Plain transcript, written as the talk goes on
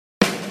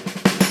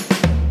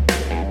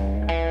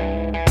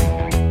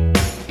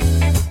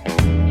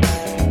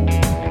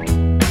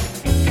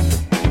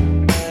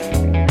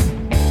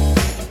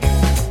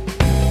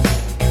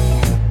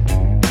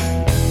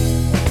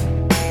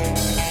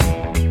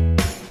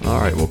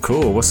right, well,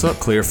 cool. What's up,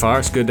 Clearfire?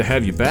 It's good to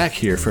have you back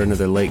here for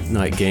another late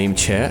night game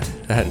chat.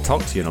 I hadn't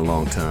talked to you in a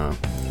long time.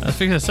 I was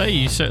going to say,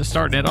 you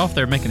starting it off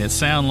there, making it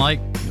sound like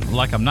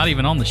I'm not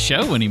even on the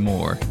show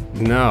anymore.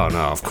 No,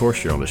 of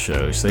course you're on the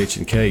show. It's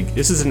H&K.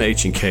 This is an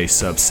H&K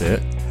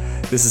subset.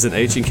 This is an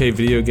H&K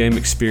video game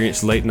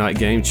experience late night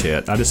game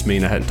chat. I just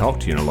mean I hadn't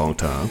talked to you in a long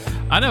time.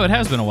 I know it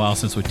has been a while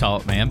since we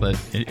talked, man, but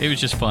it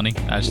was just funny.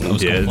 I was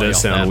it does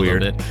sound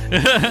weird.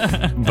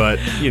 But,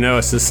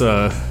 it's just,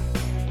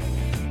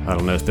 I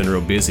don't know, it's been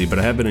real busy, but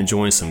I have been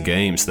enjoying some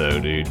games, though,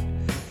 dude.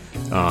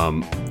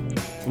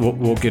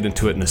 We'll get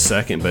into it in a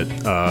second, but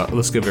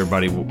let's give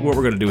everybody what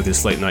we're going to do with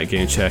this late night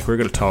game chat. We're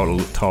going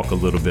to talk a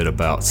little bit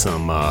about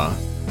some...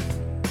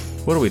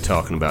 what are we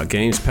talking about?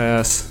 Games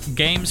Pass?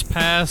 Games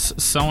Pass,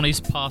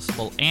 Sony's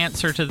possible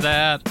answer to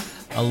that,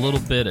 a little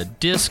bit of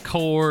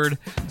Discord,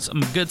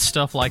 some good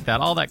stuff like that,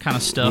 all that kind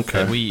of stuff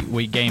that we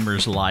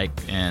gamers like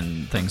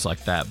and things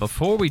like that.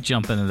 Before we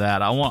jump into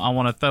that, I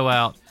want to throw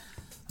out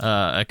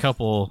a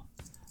couple,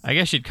 I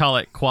guess you'd call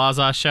it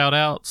quasi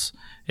shout-outs.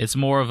 It's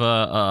more of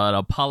an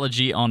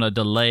apology on a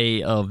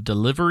delay of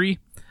delivery,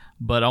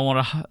 but I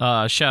want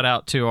to shout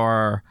out to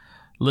our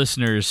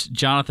listeners,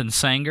 Jonathan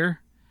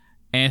Sanger,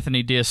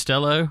 Anthony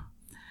Diastello,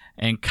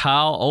 and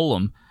Kyle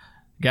Olam.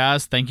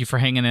 Guys, thank you for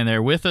hanging in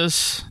there with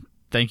us.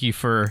 Thank you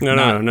for not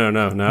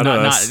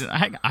us.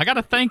 I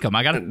gotta thank them.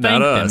 I gotta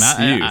thank us,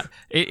 them.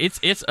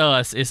 It's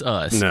us. It's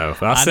us. No,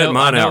 I sent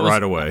mine out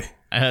right away.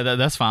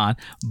 That's fine.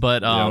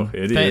 But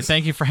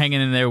thank you for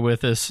hanging in there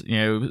with us.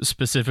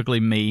 Specifically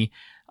me,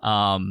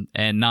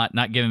 and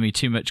not giving me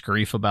too much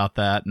grief about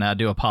that. And I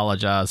do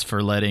apologize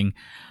for letting.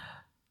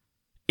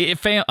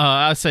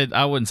 I said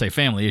I wouldn't say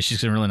family issues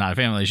because they're really not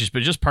family issues,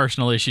 but just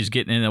personal issues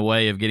getting in the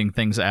way of getting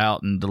things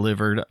out and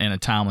delivered in a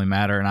timely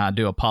manner, and I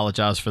do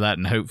apologize for that,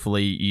 and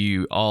hopefully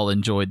you all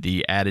enjoyed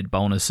the added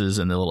bonuses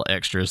and the little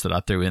extras that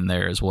I threw in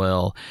there as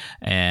well,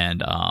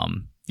 and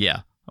I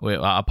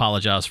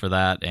apologize for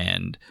that,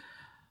 and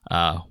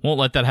won't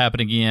let that happen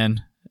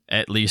again,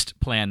 at least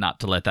plan not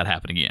to let that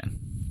happen again.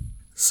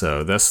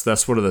 So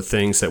that's one of the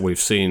things that we've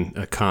seen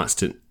a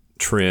constant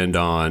trend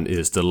on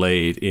is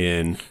delayed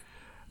in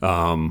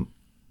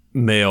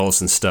mails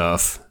and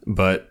stuff,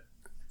 but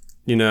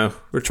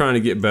we're trying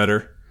to get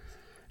better,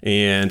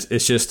 and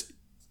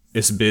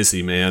it's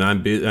busy, man. I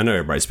know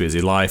everybody's busy,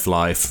 life,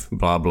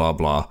 blah blah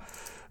blah,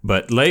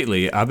 but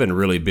lately I've been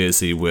really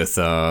busy with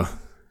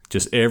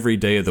just every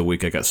day of the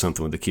week I got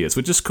something with the kids,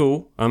 which is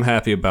cool. I'm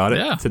happy about it.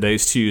 Yeah.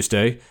 Today's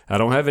Tuesday. I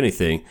don't have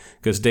anything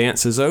because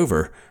dance is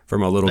over for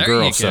my little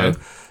girl,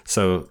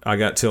 so I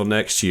got till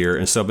next year,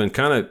 and so I've been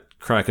kind of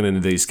cracking into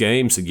these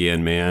games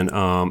again, man.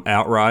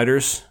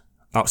 Outriders.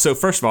 So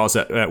first of all, I was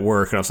at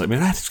work, and I was like,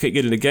 man, I just can't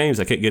get into games.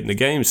 I can't get into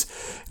games.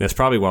 And that's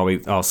probably why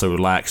we also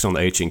relaxed on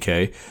the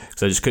H&K,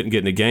 because I just couldn't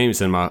get into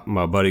games. And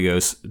my buddy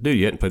goes, dude,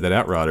 you hadn't played that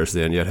Outriders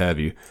then yet, have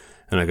you?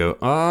 And I go,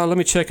 let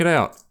me check it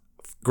out.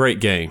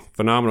 Great game.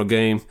 Phenomenal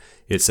game.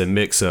 It's a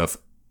mix of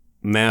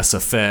Mass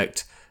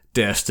Effect,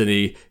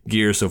 Destiny,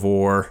 Gears of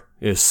War.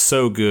 It's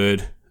so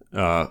good.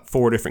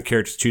 4 different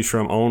characters to choose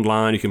from.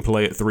 Online, you can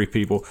play it 3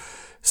 people.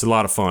 It's a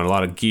lot of fun, a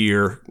lot of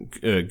gear,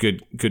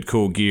 good,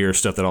 cool gear,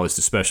 stuff that always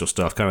the special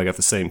stuff. Kind of got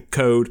the same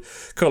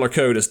color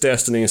code as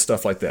Destiny and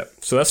stuff like that.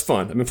 So that's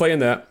fun. I've been playing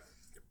that.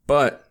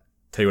 But,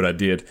 tell you what I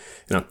did,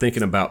 and I'm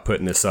thinking about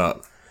putting this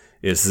up,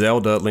 is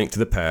Zelda Link to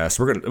the Past.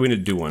 We need to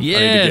do one.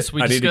 Yes,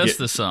 we discussed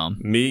this some.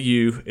 Me,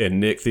 you,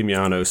 and Nick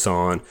Thimianos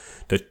on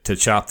to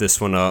chop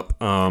this one up.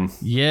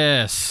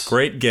 Yes.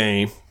 Great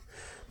game.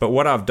 But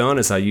what I've done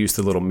is I used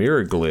the little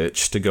mirror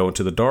glitch to go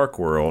into the Dark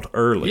World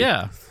early.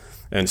 Yeah.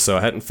 And so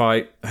I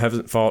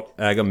haven't fought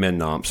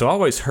Agamemnon. So I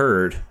always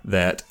heard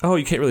that,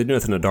 you can't really do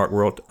nothing in the Dark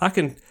World.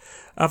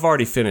 I've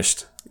already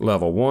finished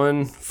level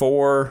 1,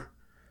 4,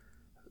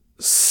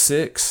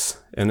 6,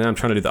 and then I'm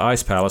trying to do the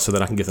Ice Palace so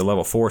that I can get the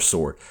level 4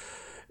 sword.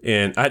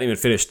 And I hadn't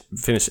even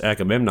finished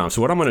Agamemnon.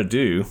 So what I'm going to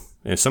do,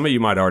 and some of you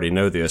might already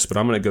know this, but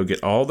I'm going to go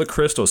get all the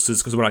crystals,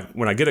 because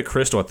when I get a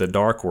crystal at the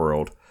Dark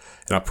World,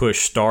 and I push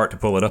start to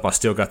pull it up, I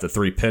still got the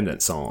 3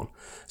 pendants on.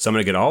 So I'm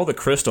going to get all the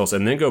crystals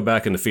and then go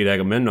back and defeat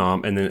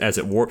Agamemnon, and then as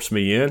it warps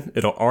me in,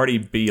 it'll already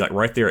be like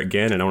right there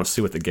again, and I want to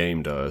see what the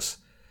game does.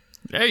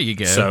 There you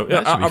go. So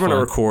I'm going to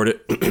record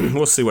it.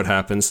 We'll see what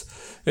happens.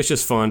 It's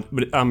just fun,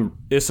 but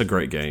it's a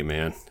great game,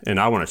 man, and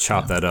I want to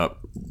chop that up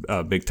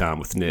big time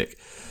with Nick.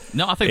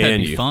 No, I think that'd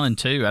be fun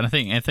too, and I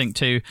think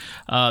too.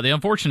 The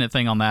unfortunate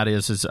thing on that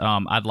is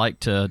I'd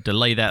like to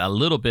delay that a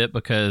little bit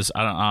because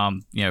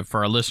for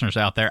our listeners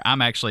out there,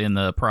 I'm actually in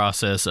the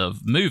process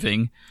of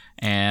moving,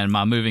 and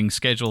my moving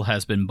schedule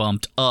has been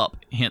bumped up.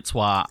 Hence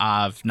why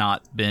I've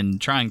not been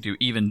trying to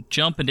even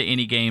jump into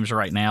any games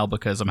right now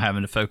because I'm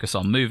having to focus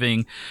on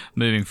moving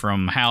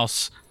from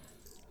house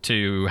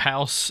to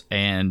house,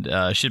 and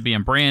should be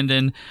in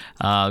Brandon.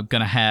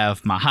 Gonna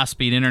have my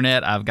high-speed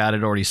internet. I've got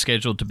it already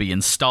scheduled to be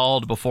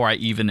installed before I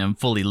even am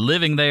fully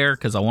living there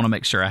because I want to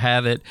make sure I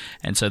have it,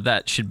 and so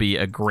that should be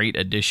a great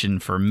addition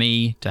for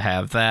me to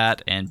have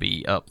that and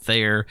be up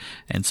there.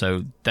 And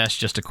so that's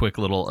just a quick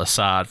little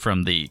aside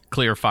from the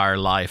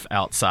Clearfire life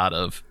outside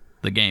of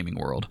the gaming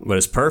world. But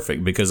it's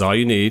perfect because all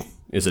you need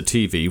is a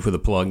TV with a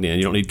plugged in.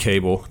 You don't need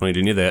cable. Don't need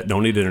any of that.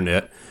 Don't need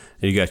internet.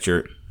 And you got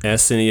your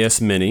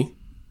SNES Mini.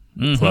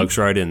 Plugs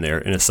right in there,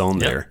 and it's on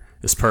there.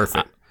 It's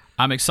perfect.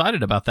 I'm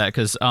excited about that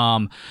because,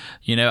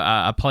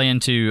 I plan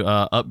to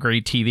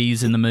upgrade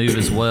TVs in the move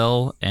as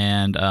well,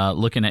 and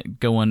looking at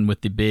going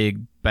with the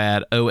big,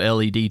 bad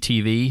OLED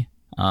TV.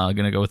 Going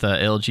to go with a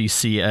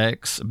LGC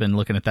X. I've been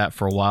looking at that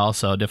for a while,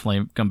 so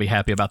definitely going to be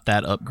happy about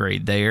that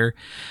upgrade there.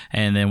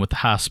 And then with the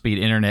high-speed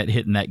internet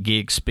hitting that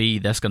gig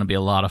speed, that's going to be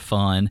a lot of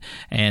fun.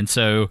 And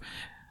so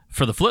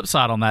for the flip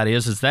side on that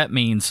is that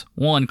means,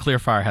 one,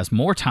 Clearfire has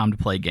more time to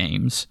play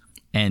games,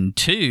 and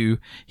two,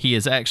 he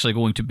is actually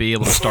going to be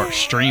able to start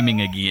streaming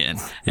again.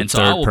 And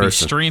so I will be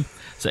streaming.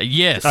 So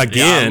yes.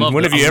 Again,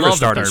 when have you ever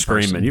started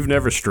streaming? You've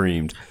never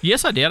streamed.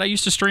 Yes, I did. I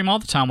used to stream all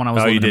the time when I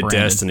was living in Brandon. Oh, you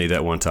did Destiny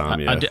that one time,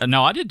 yeah. I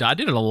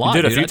did it a lot.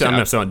 You did a few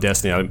times on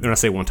Destiny. When I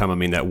say one time, I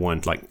mean that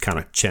one kind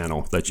of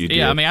channel that you did.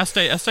 Yeah, I mean, I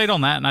stayed on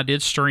that, and I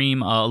did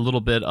stream a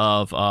little bit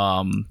of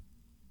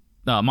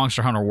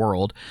Monster Hunter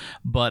World,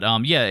 but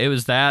it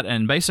was that,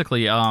 and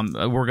basically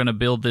we're going to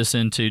build this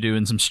into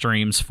doing some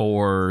streams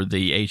for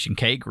the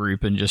H&K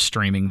group and just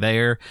streaming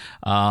there.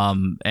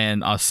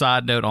 And a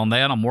side note on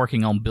that, I'm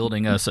working on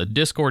building us a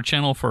Discord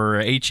channel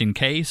for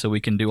H&K so we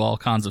can do all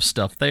kinds of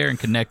stuff there and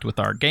connect with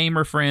our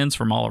gamer friends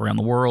from all around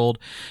the world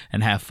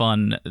and have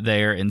fun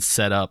there and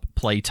set up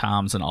play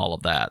times and all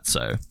of that.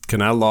 So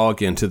can I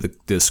log into the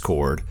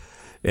Discord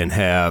and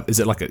can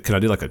I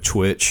do like a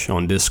Twitch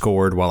on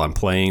Discord while I'm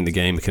playing the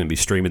game? Can it be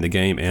streaming the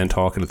game and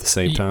talking at the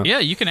same time? Yeah,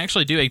 you can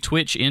actually do a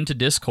Twitch into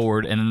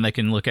Discord, and then they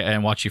can look at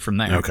and watch you from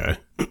there. Okay.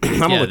 I'm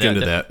going to look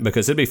into that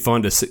because it'd be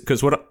fun to see,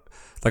 because like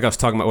I was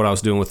talking about what I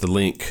was doing with the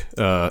link,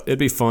 it'd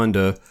be fun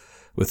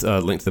with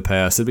Link to the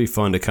Past, it'd be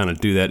fun to kind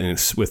of do that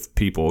with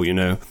people,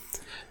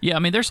 Yeah, I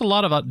mean, there's a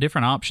lot of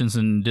different options,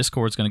 and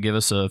Discord's going to give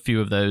us a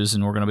few of those,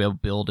 and we're going to be able to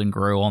build and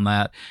grow on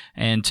that.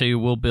 And two,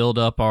 we'll build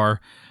up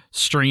our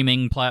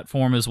streaming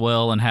platform as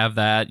well and have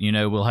that.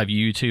 We'll have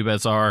YouTube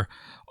as our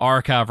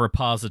archive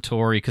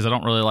repository because I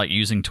don't really like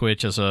using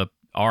Twitch as a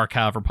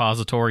archive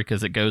repository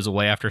because it goes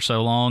away after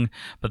so long.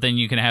 But then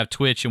you can have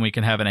Twitch, and we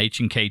can have an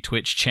H&K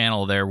Twitch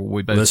channel there where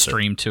we both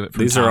stream to it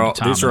from time to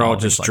time. These are all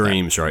just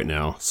dreams right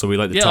now. So we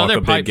like to talk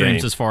a big game.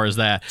 Dreams as far as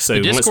that.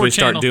 So once we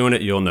start doing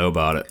it, you'll know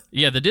about it.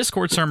 Yeah, the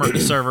Discord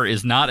server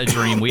is not a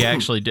dream. We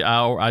actually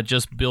I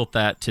just built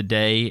that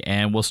today,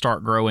 and we'll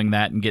start growing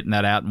that and getting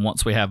that out. And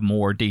once we have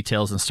more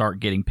details and start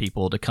getting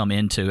people to come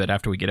into it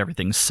after we get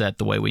everything set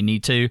the way we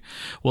need to,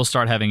 we'll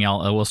start having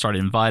y'all. We'll start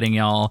inviting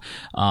y'all.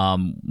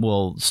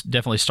 We'll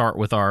definitely start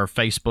with our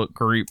Facebook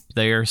group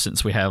there,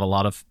 since we have a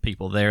lot of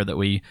people there that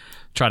we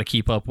try to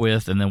keep up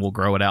with, and then we'll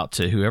grow it out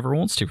to whoever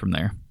wants to from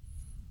there.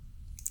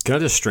 Can I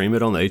just stream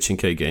it on the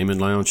H&K Gaming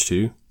Lounge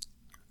too?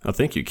 I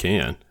think you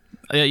can.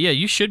 Yeah,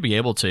 you should be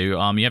able to.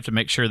 You have to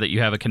make sure that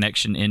you have a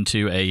connection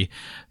into a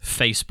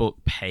Facebook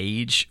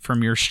page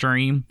from your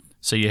stream.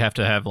 So you have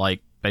to have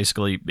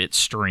basically it's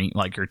stream,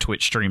 like your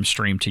Twitch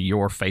stream to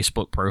your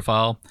Facebook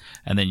profile,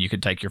 and then you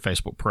can take your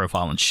Facebook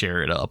profile and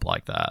share it up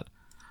like that.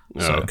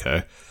 So,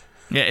 okay.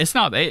 Yeah, it's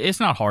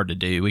not hard to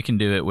do. We can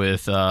do it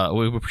with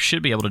we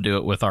should be able to do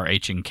it with our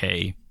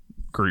H&K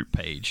group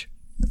page.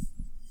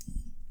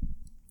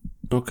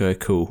 Okay,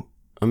 cool.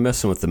 I'm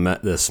messing with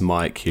this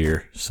mic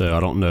here, so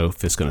I don't know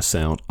if it's going to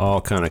sound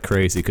all kind of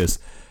crazy because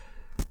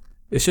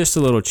it's just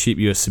a little cheap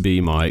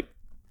USB mic.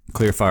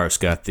 Clearfire's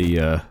got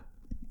the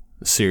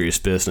serious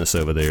business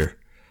over there.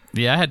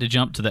 Yeah, I had to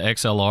jump to the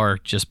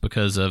XLR just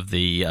because of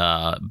the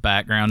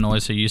background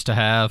noise I used to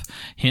have,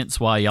 hence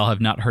why y'all have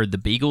not heard the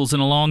beagles in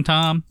a long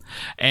time.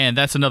 And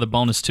that's another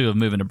bonus, too, of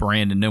moving to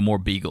Brandon. No more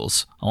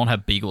beagles. I won't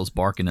have beagles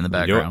barking in the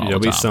background all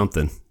the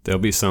time. There'll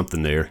be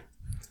something there.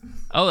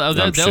 Oh, there'll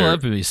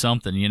have to be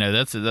something.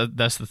 That's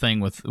the thing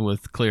with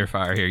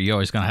Clearfire here. You're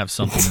always going to have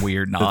something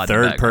weird and odd. The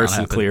third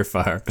person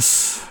Clearfire.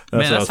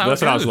 That's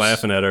what I was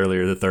laughing at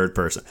earlier, the third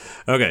person.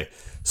 Okay,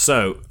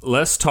 so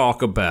let's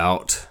talk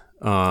about...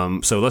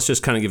 so let's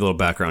just kind of give a little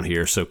background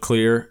here. So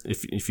Clear,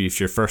 if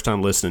you're first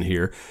time listening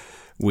here,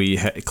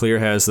 Clear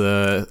has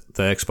the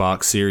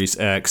Xbox Series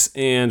X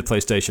and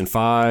PlayStation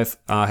 5.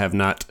 I have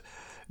not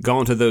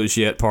gone to those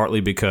yet,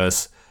 partly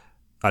because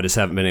I just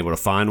haven't been able to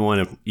find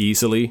one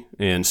easily,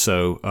 and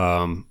so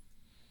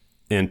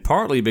and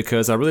partly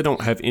because I really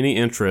don't have any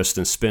interest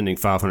in spending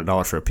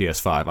 $500 for a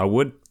PS5. I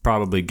would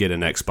probably get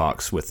an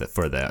Xbox with it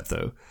for that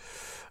though,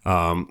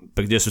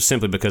 but just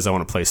simply because I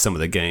want to play some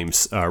of the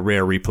games,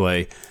 Rare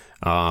Replay.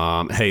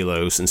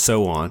 Halos and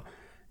so on.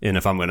 And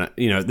if I'm gonna,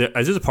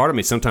 there's a part of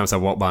me sometimes I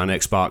walk by an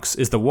Xbox.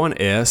 Is the One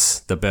S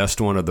the best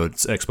one of the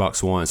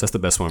Xbox Ones? That's the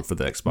best one for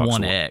the Xbox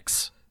One.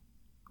 X.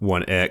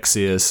 One X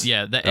is?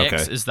 Yeah, the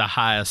X is the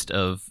highest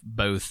of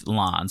both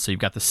lines. So you've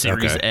got the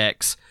Series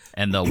X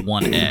and the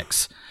One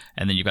X,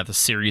 and then you've got the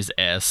Series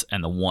S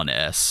and the One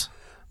S.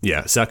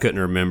 Yeah, so I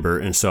couldn't remember,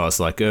 and so I was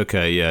like,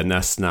 okay, yeah, and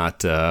that's not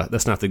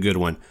the good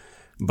one.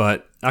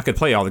 But I could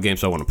play all the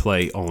games I want to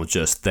play on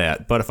just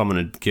that. But if I'm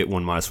going to get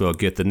one, might as well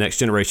get the next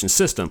generation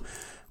system.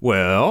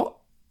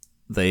 Well,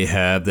 they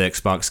have the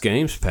Xbox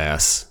Games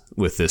Pass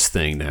with this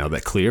thing now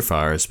that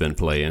Clearfire has been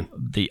playing.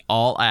 The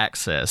all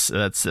access.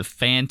 That's a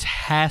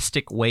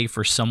fantastic way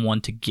for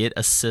someone to get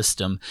a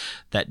system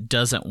that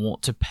doesn't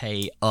want to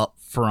pay up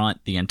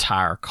front the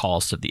entire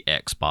cost of the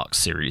Xbox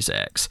Series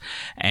X.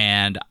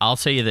 And I'll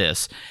tell you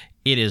this,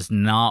 it is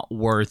not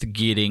worth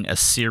getting a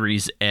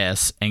Series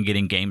S and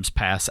getting Games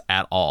Pass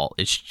at all.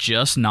 It's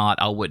just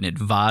not. I wouldn't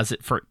advise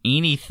it for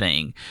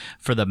anything,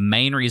 for the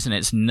main reason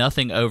it's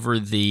nothing over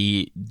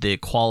the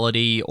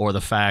quality or the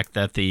fact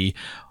that the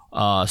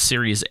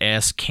Series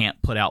S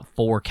can't put out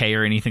 4K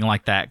or anything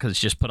like that, because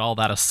just put all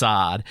that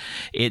aside.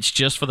 It's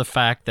just for the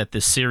fact that the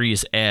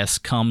Series S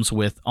comes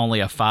with only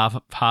a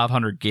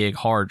 500 gig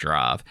hard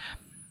drive.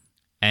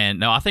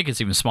 And no, I think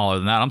it's even smaller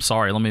than that. I'm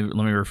sorry. Let me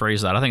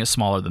rephrase that. I think it's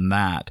smaller than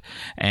that.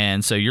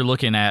 And so you're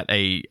looking at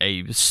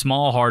a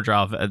small hard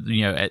drive,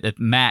 at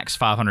max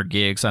 500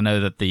 gigs. I know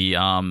that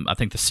I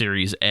think the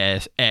Series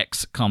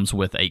X comes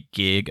with a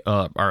gig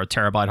or a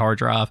terabyte hard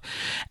drive.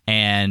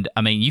 And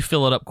I mean, you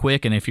fill it up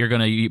quick. And if you're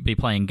going to be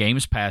playing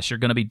Games Pass, you're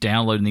going to be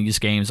downloading these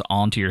games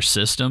onto your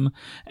system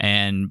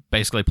and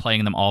basically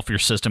playing them off your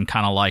system,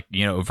 kind of like,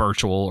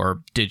 virtual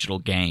or digital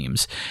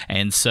games.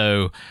 And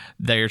so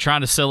they're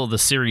trying to sell the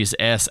Series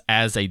S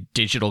as a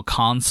digital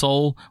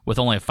console with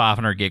only a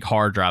 500 gig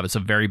hard drive. It's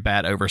a very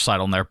bad oversight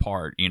on their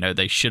part.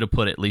 They should have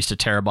put at least a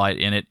terabyte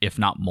in it, if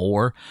not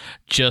more,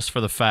 just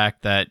for the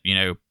fact that,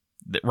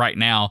 that right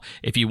now,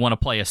 if you want to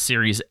play a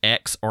Series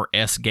X or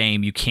S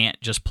game, you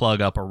can't just plug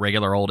up a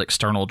regular old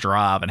external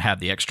drive and have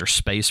the extra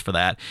space for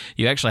that.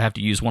 You actually have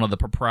to use one of the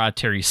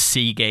proprietary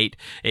Seagate.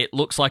 It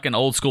looks like an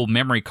old school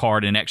memory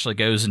card and actually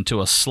goes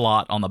into a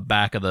slot on the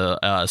back of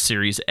the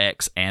Series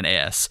X and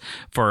S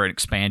for an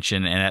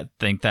expansion. And I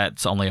think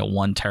that's only a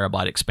 1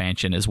 terabyte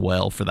expansion as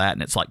well for that.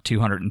 And it's like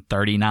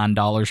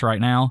 $239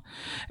 right now.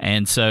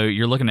 And so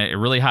you're looking at a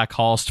really high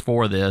cost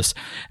for this.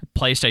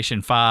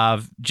 PlayStation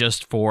 5,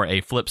 just for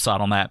a flip side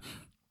on that,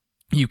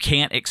 you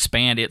can't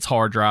expand its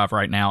hard drive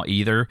right now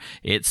either.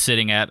 It's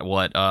sitting at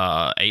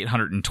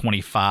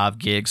 825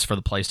 gigs for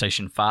the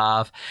PlayStation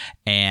 5,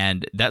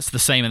 and that's the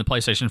same in the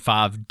PlayStation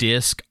 5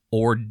 disc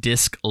or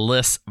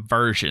discless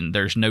version.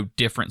 There's no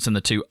difference in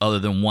the two other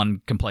than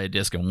one can play a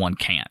disc and one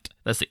can't.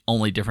 That's the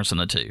only difference in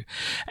the two.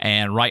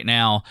 And right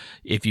now,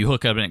 if you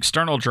hook up an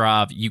external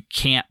drive, you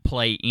can't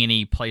play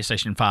any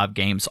PlayStation 5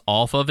 games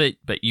off of it,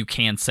 but you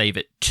can save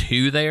it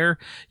to there.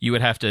 You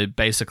would have to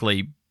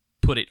basically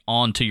put it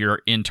onto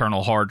your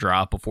internal hard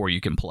drive before you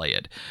can play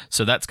it.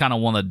 So that's kind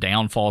of one of the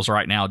downfalls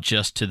right now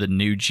just to the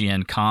new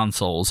gen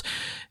consoles.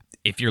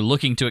 If you're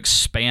looking to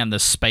expand the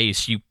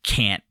space, you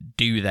can't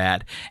do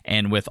that.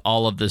 And with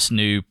all of this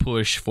new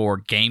push for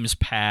Games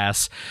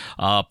Pass,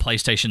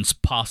 PlayStation's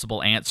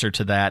possible answer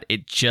to that,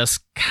 it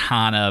just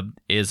kind of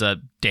is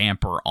a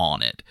damper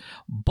on it.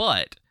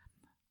 But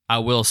I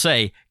will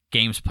say,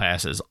 Games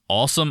Pass is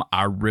awesome.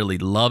 I really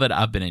love it.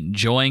 I've been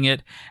enjoying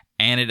it.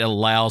 And it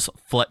allows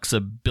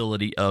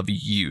flexibility of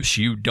use.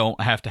 You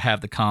don't have to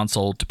have the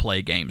console to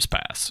play Games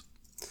Pass.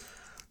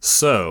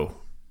 So,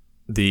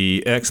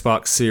 the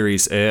Xbox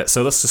Series S.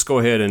 So let's just go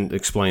ahead and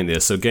explain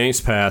this. So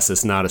Games Pass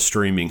is not a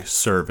streaming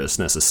service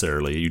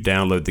necessarily. You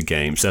download the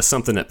games. That's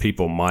something that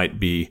people might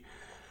be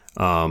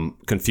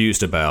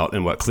confused about.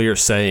 And what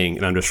Clear's saying,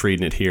 and I'm just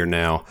reading it here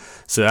now.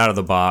 So out of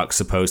the box,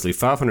 supposedly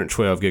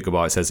 512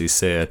 gigabytes, as he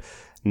said.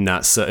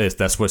 Not so,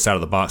 that's what's out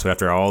of the box. But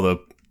after all the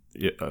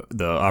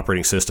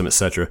operating system,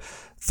 etc.,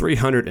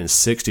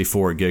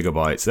 364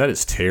 gigabytes. That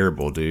is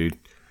terrible, dude.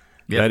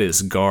 Yep. That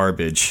is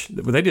garbage.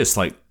 They just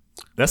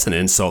that's an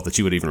insult that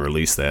you would even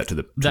release that to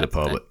the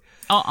public.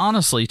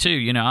 Honestly,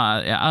 too,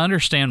 I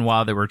understand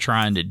why they were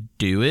trying to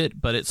do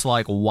it, but it's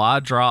like, why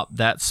drop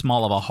that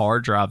small of a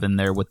hard drive in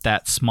there with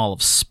that small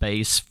of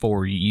space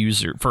for a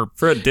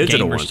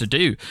digital gamers to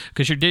do?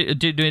 Because you're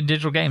doing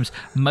digital games.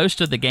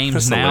 Most of the games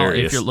that's now,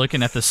 hilarious. If you're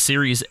looking at the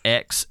Series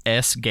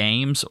XS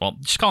games, well,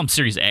 just call them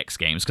Series X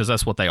games because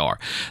that's what they are.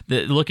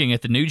 Looking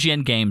at the new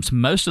gen games,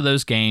 most of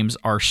those games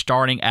are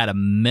starting at a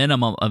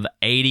minimum of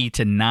 80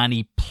 to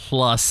 90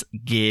 plus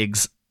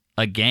gigs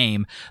a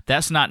game.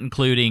 That's not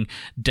including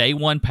day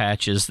one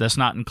patches. That's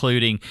not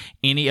including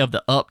any of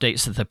the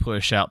updates that they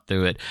push out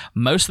through it.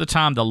 Most of the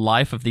time, the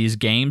life of these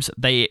games,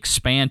 they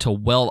expand to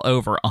well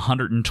over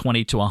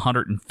 120 to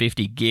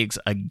 150 gigs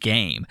a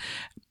game.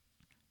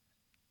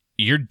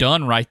 You're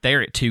done right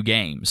there at 2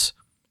 games.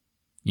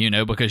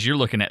 Because you're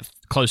looking at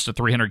close to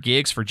 300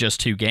 gigs for just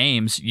 2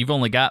 games. You've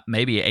only got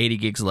maybe 80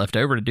 gigs left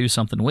over to do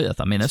something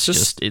with. I mean, this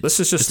is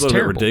just a little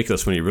bit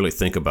ridiculous when you really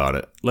think about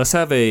it. We're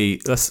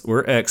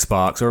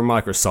Xbox or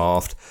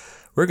Microsoft.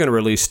 We're going to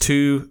release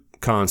 2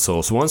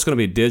 consoles. One's going to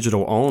be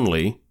digital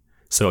only,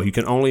 so you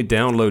can only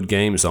download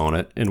games on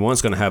it, and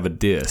one's going to have a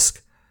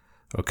disc.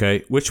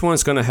 Okay, which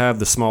one's going to have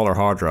the smaller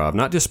hard drive?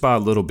 Not just by a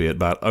little bit,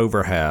 by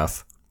over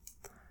half.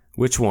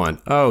 Which one?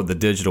 Oh, the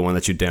digital one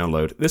that you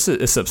download.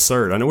 It's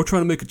absurd. I know we're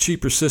trying to make a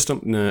cheaper system.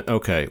 Nah,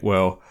 okay,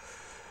 well,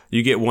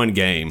 you get 1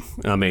 game.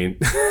 I mean,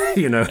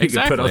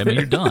 exactly.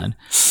 You're done.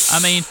 I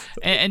mean,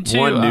 and 2,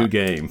 1 new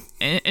game.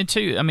 And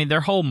 2, I mean,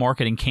 their whole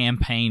marketing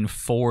campaign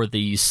for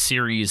the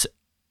Series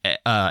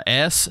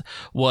S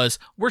was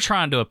we're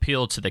trying to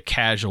appeal to the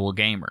casual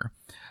gamer.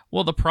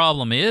 Well, the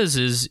problem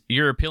is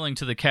you're appealing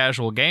to the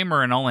casual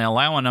gamer and only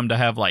allowing them to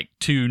have like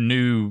 2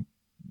 new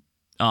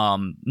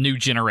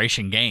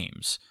generation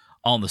games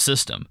on the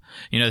system.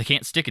 They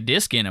can't stick a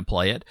disc in and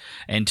play it.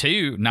 And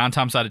 2, 9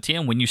 times out of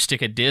 10, when you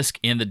stick a disc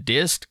in the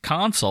disc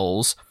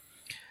consoles,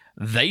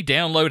 they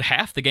download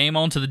half the game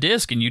onto the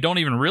disc, and you don't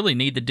even really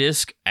need the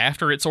disc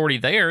after it's already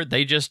there.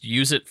 They just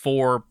use it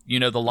for,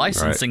 the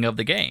licensing of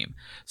the game.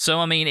 So,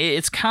 I mean,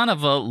 it's kind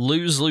of a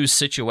lose-lose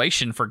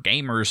situation for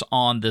gamers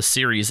on the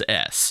Series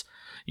S.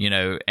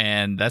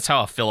 And that's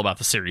how I feel about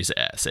the Series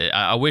S.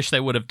 I wish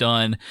they would have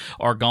done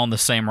or gone the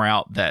same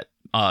route that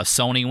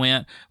Sony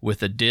went with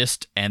the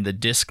disc and the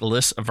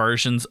discless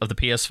versions of the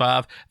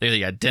PS5. They're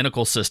the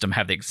identical system,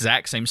 have the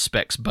exact same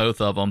specs,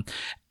 both of them.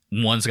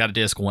 One's got a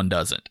disc, one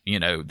doesn't.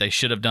 They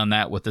should have done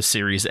that with the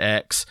Series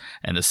X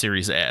and the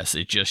Series S.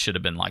 It just should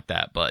have been like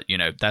that. But,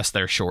 that's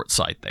their short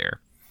sight there.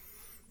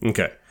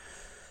 Okay.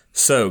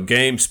 So,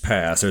 Games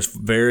Pass,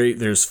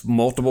 there's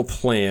multiple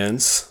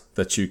plans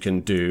that you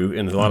can do,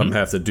 and a lot of them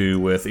have to do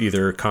with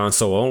either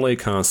console only,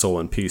 console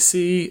and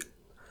PC,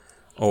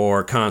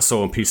 or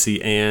console and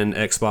PC and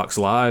Xbox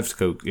Live.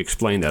 Go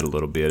explain that a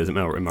little bit. Am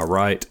I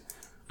right?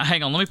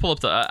 Hang on, let me pull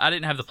up I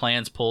didn't have the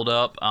plans pulled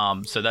up,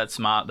 so that's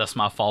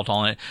my fault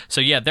on it.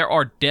 So yeah, there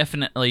are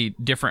definitely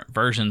different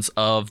versions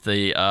of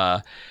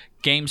the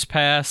Games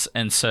Pass,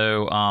 and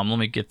so let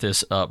me get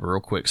this up real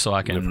quick so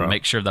I can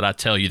make sure that I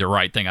tell you the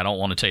right thing. I don't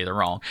want to tell you the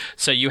wrong.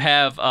 So you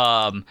have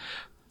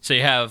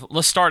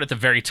let's start at the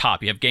very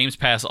top. You have Games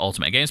Pass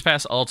Ultimate. Games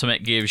Pass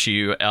Ultimate gives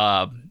you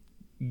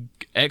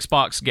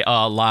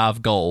Xbox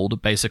Live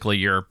Gold, basically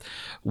your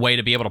way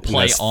to be able to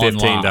play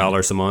online.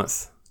 $15 a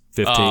month.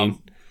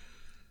 15.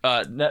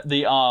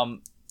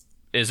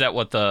 Is that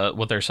what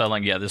they're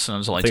selling? Yeah, this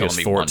one's only telling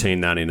me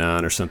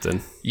 $14.99 or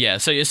something. Yeah,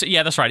 so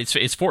that's right.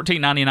 It's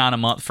 $14.99 a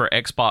month for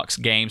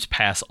Xbox Games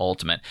Pass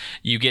Ultimate.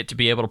 You get to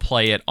be able to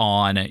play it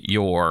on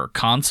your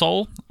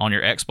console, on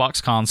your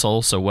Xbox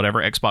console. So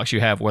whatever Xbox you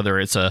have, whether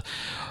it's a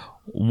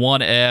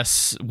One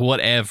S,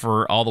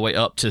 whatever, all the way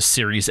up to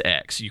Series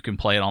X, you can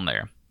play it on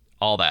there.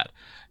 All that.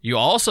 You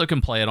also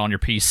can play it on your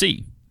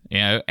PC.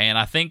 And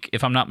I think,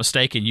 if I'm not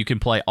mistaken, you can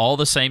play all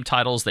the same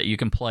titles that you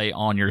can play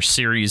on your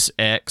Series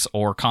X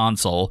or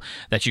console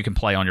that you can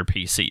play on your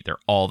PC. They're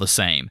all the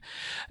same.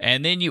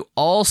 And then you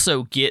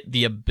also get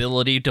the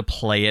ability to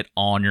play it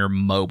on your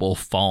mobile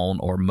phone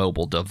or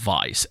mobile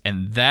device.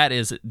 And that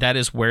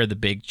is where the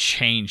big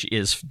change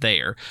is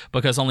there,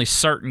 because only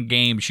certain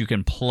games you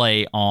can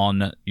play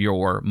on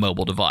your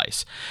mobile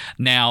device.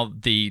 Now,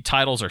 the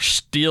titles are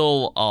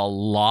still a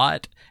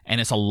lot, and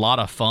it's a lot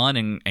of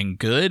fun and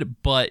good,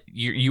 but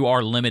you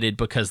are limited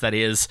because that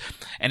is,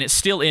 and it's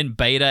still in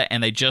beta,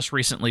 and they just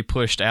recently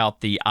pushed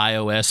out the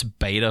iOS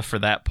beta for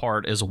that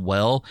part as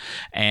well.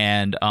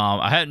 And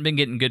I haven't been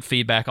getting good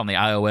feedback on the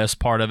iOS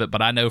part of it,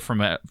 but I know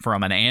from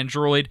an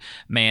Android,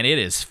 man, it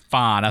is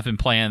fine. I've been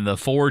playing the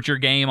Forger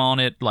game on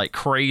it like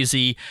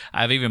crazy.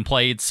 I've even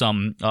played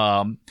some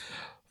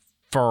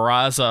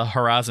Forza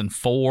Horizon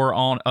 4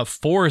 on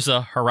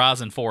Forza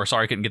Horizon 4.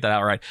 Sorry, I couldn't get that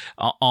out right.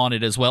 On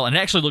it as well, and it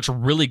actually looks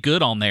really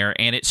good on there.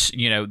 And it's,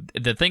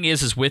 the thing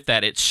is with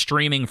that, it's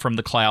streaming from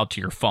the cloud to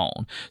your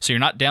phone, so you're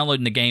not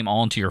downloading the game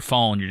onto your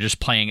phone. You're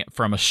just playing it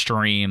from a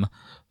stream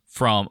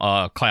from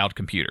a cloud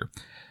computer.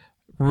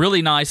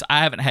 Really nice. I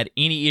haven't had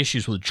any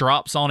issues with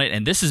drops on it,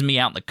 and this is me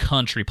out in the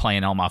country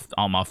playing on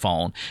my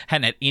phone.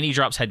 Hadn't had any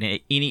drops, hadn't had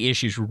any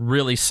issues.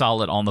 Really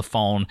solid on the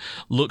phone.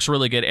 Looks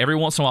really good. Every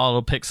once in a while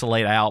it'll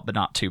pixelate out, but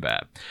not too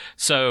bad.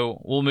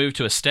 So we'll move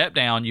to a step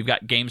down. You've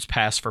got Games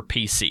Pass for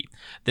PC.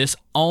 This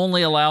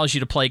only allows you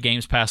to play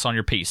Games Pass on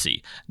your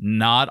PC,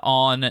 not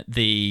on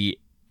the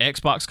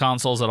Xbox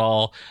consoles at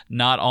all,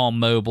 not on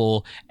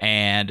mobile,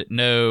 and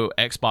no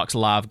Xbox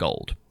Live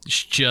Gold.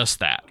 It's just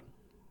that.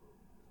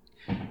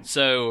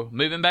 So,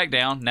 moving back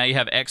down, now you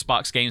have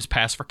Xbox Games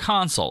Pass for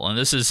console, and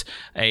this is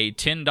a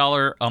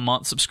 $10 a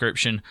month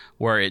subscription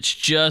where it's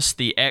just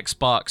the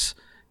Xbox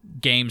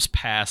Games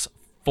Pass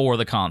for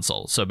the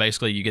console. So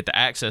basically, you get the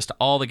access to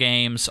all the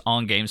games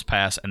on Games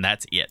Pass, and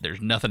that's it.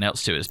 There's nothing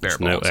else to it. It's bare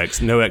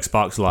bones. No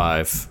Xbox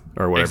Live,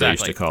 or whatever they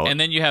used to call it. And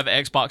then you have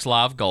Xbox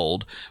Live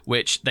Gold,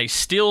 which they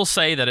still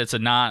say that it's a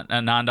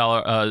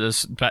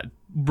 $9,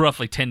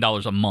 roughly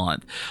 $10 a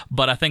month,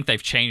 but I think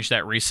they've changed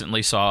that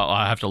recently, so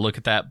I'll have to look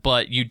at that.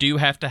 But you do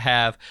have to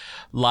have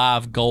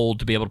Live Gold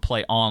to be able to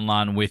play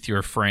online with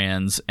your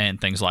friends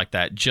and things like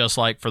that. Just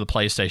like for the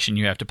PlayStation,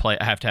 you have to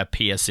have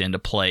PSN to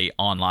play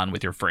online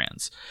with your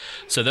friends.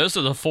 So those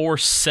are the 4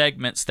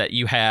 segments that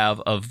you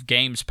have of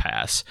Games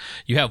Pass.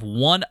 You have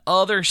one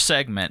other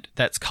segment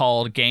that's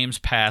called Games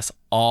Pass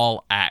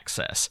All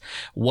Access.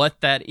 What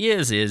that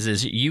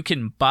is you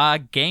can buy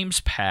Games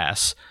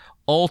Pass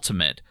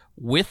Ultimate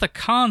with a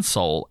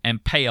console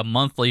and pay a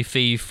monthly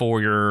fee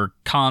for your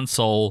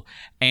console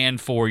and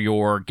for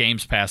your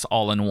Games Pass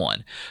all in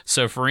one.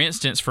 So for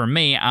instance, for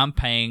me, I'm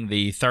paying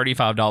the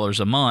 $35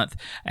 a month,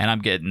 and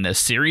I'm getting the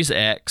Series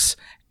X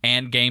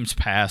and Games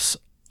Pass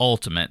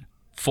Ultimate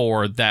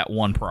for that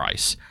one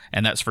price,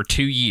 and that's for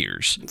 2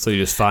 years. So you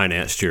just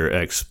financed your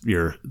that's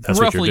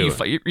roughly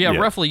what you're doing.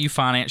 Roughly you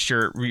financed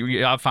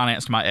I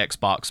financed my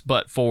Xbox,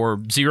 but for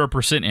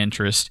 0%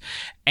 interest.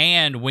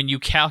 And when you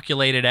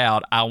calculate it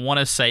out, I want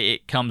to say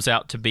it comes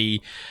out to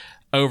be,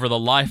 over the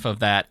life of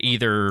that,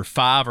 either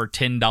 $5 or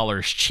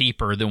 $10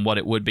 cheaper than what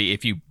it would be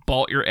if you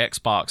bought your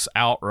Xbox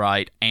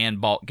outright and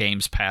bought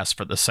Games Pass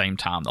for the same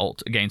time,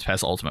 Games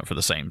Pass Ultimate for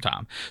the same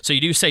time. So you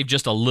do save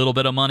just a little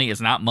bit of money.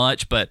 It's not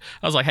much, but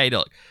I was like, hey,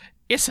 look,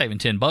 it's saving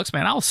 $10,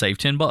 man. I'll save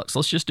 $10.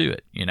 Let's just do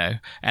it,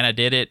 And I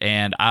did it,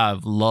 and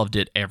I've loved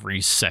it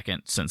every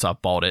second since I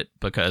bought it,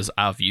 because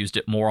I've used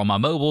it more on my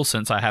mobile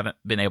since I haven't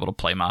been able to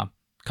play my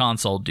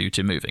console due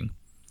to moving.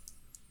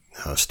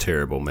 That's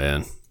terrible,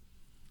 man.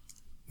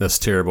 That's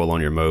terrible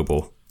on your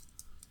mobile.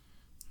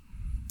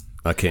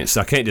 I can't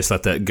just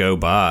let that go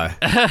by.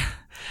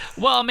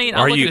 Well, I mean,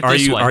 are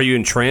you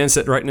in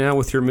transit right now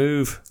with your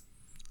move?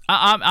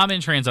 I'm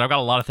in transit. I've got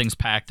a lot of things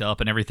packed up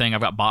and everything.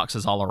 I've got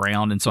boxes all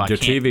around, and so your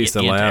TV's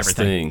the last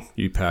thing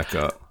you pack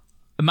up.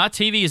 My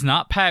TV is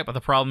not packed, but the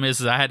problem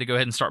is I had to go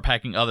ahead and start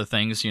packing other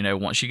things.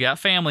 Once you got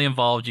family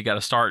involved, you got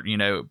to start,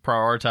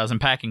 prioritizing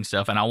packing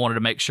stuff. And I wanted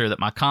to make sure that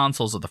my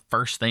consoles are the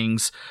first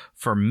things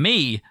for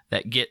me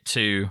that get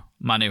to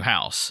my new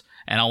house.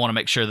 And I want to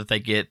make sure that they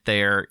get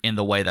there in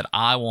the way that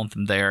I want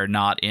them there,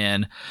 not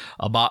in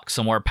a box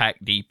somewhere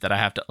packed deep that I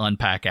have to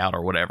unpack out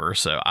or whatever.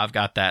 So I've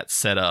got that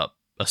set up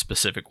a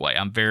specific way.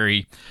 I'm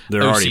very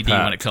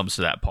OCD when it comes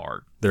to that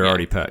part. They're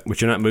already packed,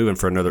 but you're not moving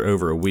for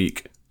over a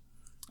week.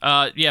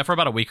 For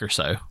about a week or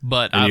so.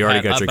 But you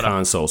already got your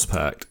consoles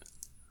packed.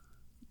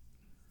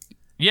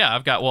 Yeah, I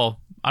don't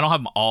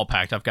have them all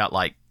packed. I've got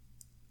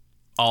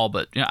all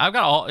but I've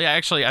got all. Yeah,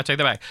 actually, I take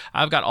that back.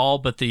 I've got all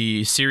but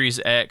the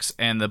Series X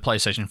and the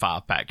PlayStation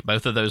 5 packed.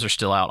 Both of those are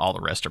still out. All the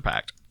rest are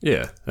packed.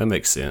 Yeah, that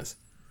makes sense.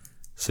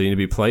 So you need to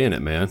be playing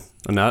it, man,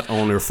 not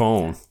on your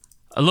phone.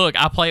 Look,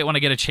 I play it when I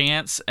get a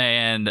chance,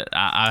 and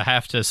I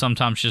have to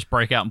sometimes just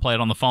break out and play it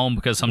on the phone,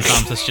 because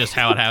sometimes that's just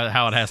how it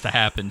has to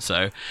happen.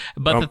 So,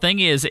 but the thing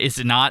is,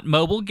 it's not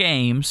mobile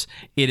games;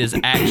 it is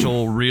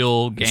actual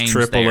real games.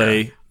 It's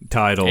AAA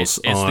titles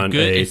on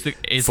a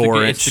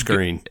 4-inch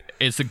screen.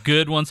 It's the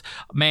good ones,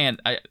 man.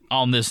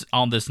 On this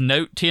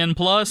Note 10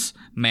 Plus,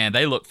 man,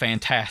 they look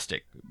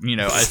fantastic.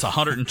 It's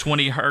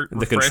 120 hertz.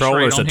 The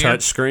controller's a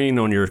touch screen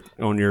on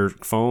your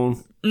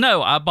phone.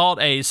 No, I bought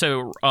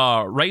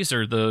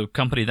Razer, the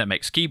company that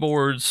makes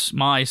keyboards,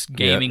 mice,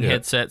 gaming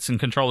headsets, and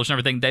controllers and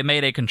everything. They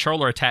made a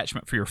controller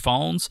attachment for your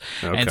phones,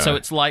 and so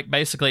it's like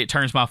basically it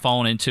turns my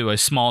phone into a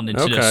small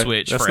Nintendo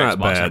Switch That's for not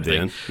Xbox bad, and everything.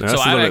 then. That's so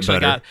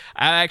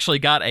I actually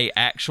got a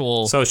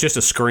actual. So it's just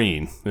a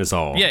screen, is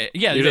all. Yeah.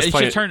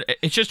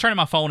 It's just turning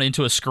my phone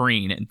into a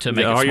screen to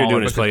make it smaller. All you're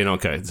doing is playing.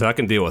 Okay, so I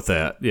can deal with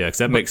that. Yeah, because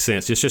that makes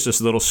sense. It's just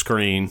this little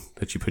screen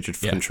that you put your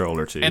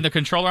controller to. And the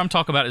controller I'm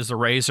talking about is the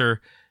Razer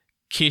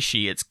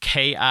Kishi. It's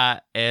Kishi,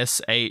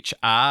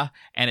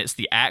 and it's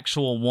the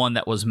actual one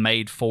that was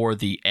made for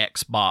the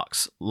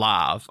Xbox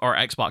Live or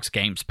Xbox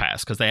Games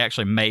Pass, because they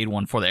actually made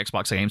one for the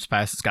Xbox Games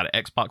Pass. It's got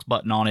an Xbox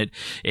button on it.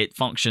 It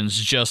functions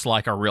just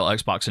like a real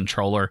Xbox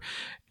controller.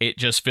 It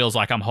just feels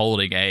like I'm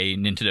holding a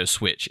Nintendo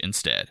Switch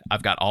instead.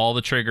 I've got all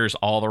the triggers,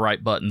 all the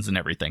right buttons and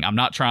everything. I'm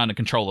not trying to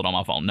control it on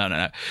my phone.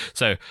 No.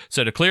 So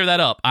to clear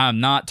that up, I'm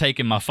not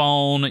taking my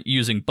phone,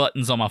 using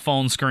buttons on my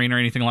phone screen or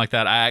anything like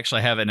that. I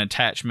actually have an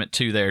attachment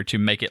to there to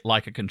make it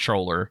like a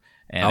controller.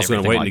 I was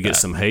going to wait to get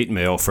some hate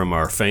mail from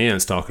our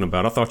fans talking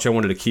about, I thought y'all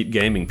wanted to keep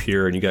gaming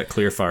pure, and you got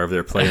Clearfire over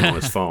there playing on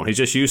his phone. He's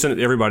just using it.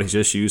 Everybody's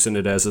just using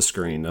it as a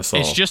screen. That's all.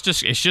 It's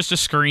just a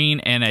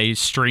screen and a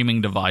streaming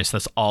device.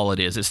 That's all it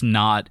is. It's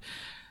not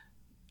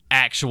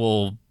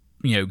actual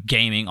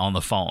gaming on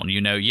the phone.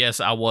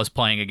 Yes, I was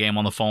playing a game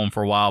on the phone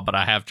for a while, but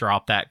I have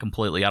dropped that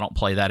completely. I don't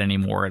play that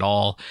anymore at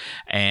all.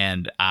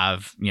 And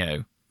I've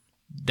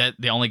that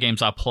the only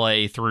games I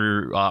play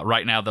through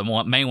right now, the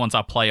main ones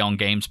I play on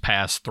Games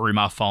Pass through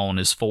my phone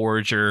is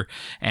Forager,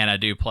 and I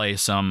do play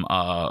some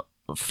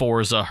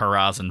Forza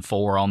Horizon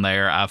 4 on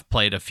there. I've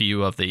played a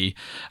few of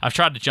I've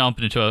tried to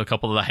jump into a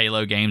couple of the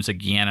Halo games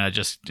again, and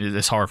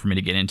it's hard for me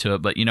to get into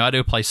it, but I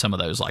do play some of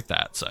those like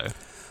that. So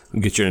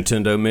get your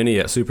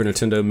Super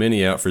Nintendo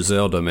Mini out for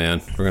Zelda, man.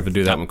 We're going to have to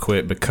do that one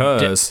quick,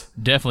 because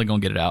definitely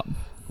going to get it out.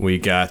 We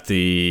got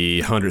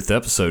the 100th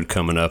episode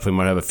coming up. We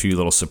might have a few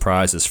little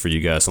surprises for you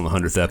guys on the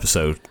 100th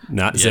episode.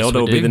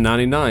 Zelda will be the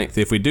 99th.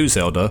 If we do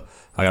Zelda,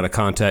 I got to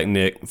contact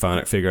Nick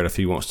and figure out if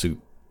he wants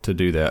to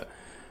do that.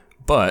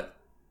 But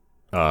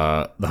the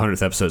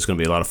 100th episode is going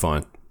to be a lot of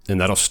fun, and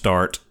that'll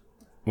start.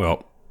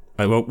 Well,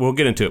 we'll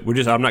get into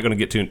it. I'm not going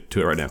to get to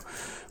it right now,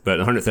 but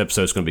the 100th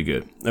episode is going to be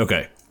good.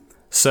 Okay.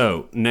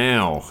 So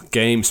now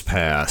Games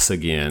Pass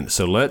again.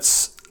 So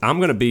I'm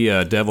going to be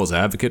a devil's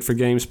advocate for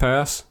Games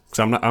Pass,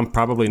 because I'm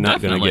probably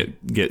not going to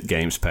get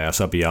Games Pass.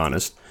 I'll be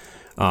honest,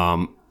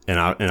 and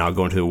I'll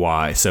go into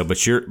why. So,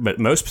 but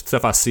most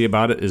stuff I see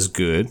about it is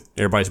good.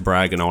 Everybody's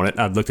bragging on it.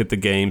 I've looked at the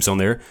games on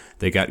there.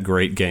 They got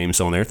great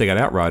games on there. They got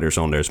Outriders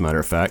on there, as a matter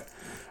of fact.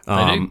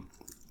 They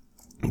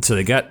do. So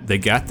they got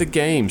the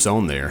games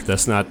on there.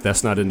 That's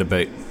not in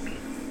debate.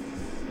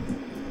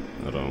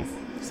 Hold on.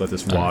 Let's let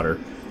this water.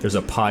 There's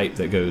a pipe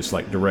that goes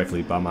like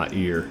directly by my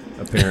ear,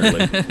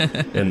 apparently,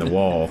 in the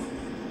wall.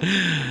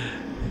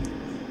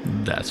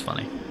 That's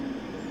funny.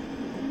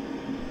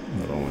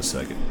 Hold on 1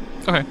 second.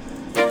 Okay.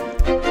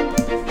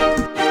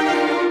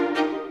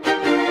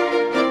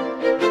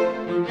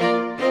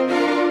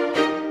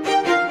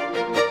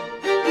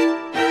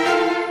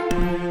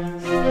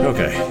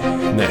 Okay,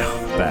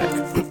 now back.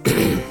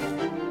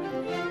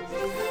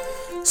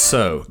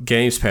 So,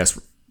 Games Pass.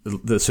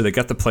 So they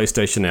got the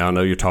PlayStation Now. I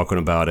know you're talking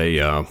about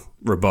a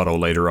rebuttal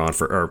later on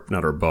or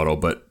not a rebuttal,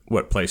 but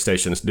what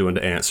PlayStation is doing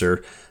to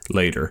answer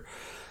later.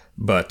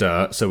 But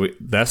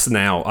that's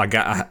now.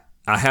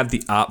 I have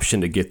the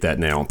option to get that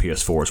now on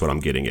PS4 is what I'm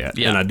getting at,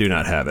 and I do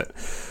not have it.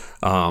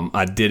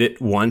 I did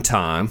it one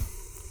time,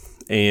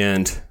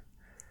 and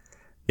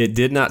it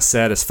did not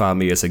satisfy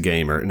me as a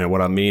gamer. Now,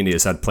 what I mean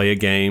is I'd play a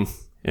game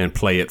and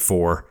play it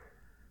for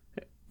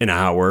an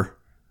hour,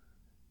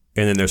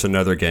 and then there's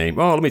another game.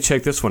 Oh, let me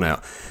check this one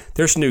out.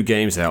 There's new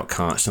games out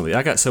constantly.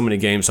 I got so many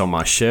games on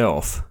my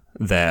shelf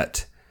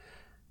that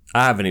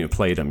I haven't even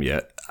played them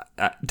yet.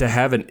 To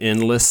have an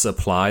endless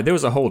supply, there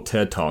was a whole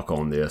TED Talk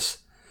on this,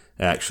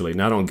 actually,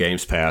 not on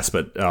Games Pass,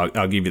 but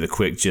I'll give you the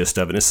quick gist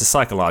of it. It's the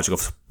psychological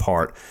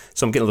part,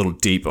 so I'm getting a little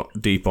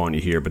deep on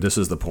you here, but this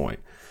is the point.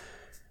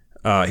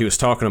 He was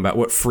talking about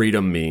what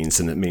freedom means,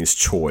 and it means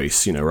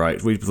choice,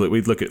 right? We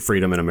look at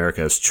freedom in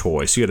America as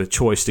choice. You had a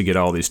choice to get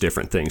all these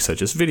different things,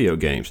 such as video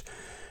games.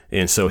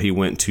 And so he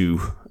went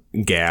to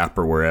Gap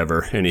or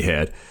wherever, and he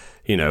had,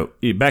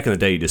 back in the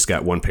day, you just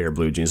got one pair of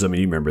blue jeans. I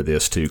mean, you remember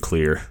this too,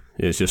 clear.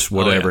 It's just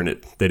whatever,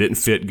 and they didn't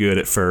fit good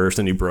at first,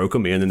 and he broke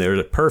them in, and they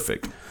were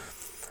perfect.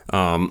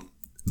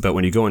 But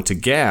when you go into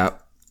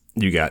Gap,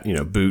 you got,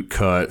 boot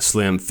cut,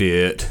 slim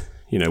fit,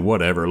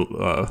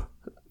 whatever,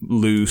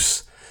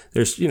 loose.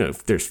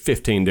 There's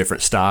 15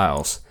 different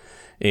styles.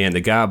 And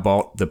the guy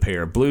bought the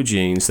pair of blue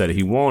jeans that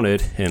he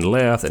wanted and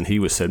left, and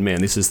he said,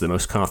 man, this is the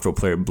most comfortable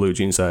pair of blue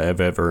jeans I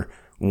have ever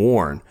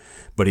worn.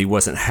 But he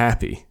wasn't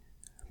happy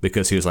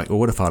because he was like, well,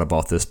 what if I'd have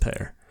bought this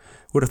pair?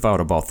 What if I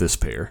would have bought this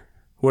pair?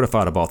 What if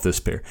I'd have bought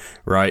this pair?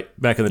 Right?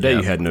 Back in the day,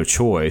 you had no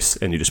choice,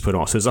 and you just put it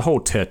on. So there's a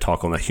whole TED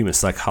Talk on the human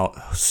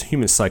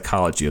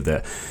psychology of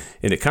that.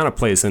 And it kind of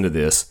plays into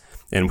this.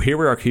 And here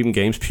we are keeping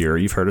games pure.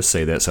 You've heard us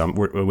say that. So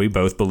we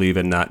both believe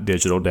in not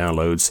digital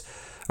downloads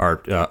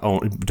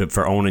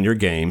for owning your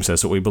games.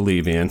 That's what we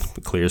believe in.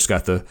 Clear's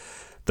got the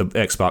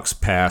Xbox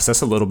Pass.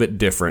 That's a little bit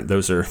different.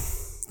 Those are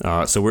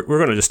so we're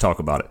going to just talk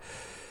about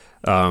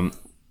it.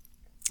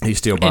 He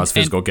still buys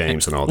physical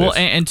games and all this. Well,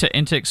 and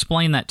to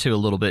explain that too a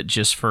little bit,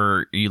 just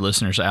for you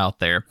listeners out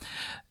there,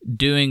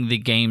 doing the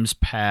Games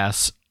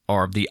Pass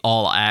or the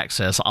All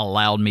Access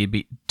allowed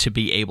me to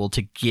be able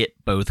to get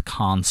both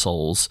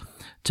consoles,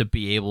 to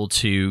be able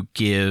to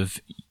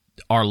give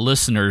our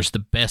listeners the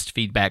best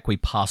feedback we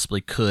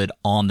possibly could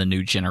on the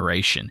new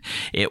generation.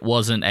 It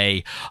wasn't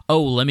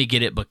let me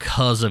get it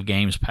because of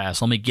Games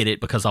Pass. Let me get it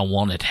because I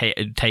want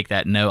to take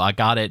that. No, I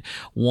got it,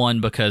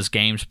 one, because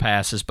Games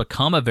Pass has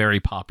become a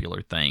very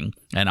popular thing,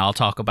 and I'll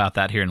talk about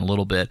that here in a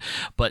little bit.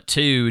 But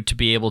two, to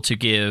be able to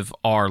give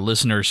our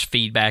listeners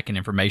feedback and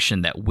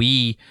information that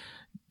we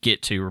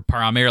get to,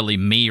 primarily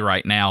me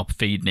right now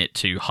feeding it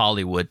to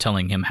Hollywood,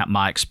 telling him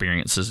my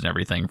experiences and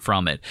everything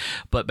from it,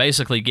 but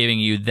basically giving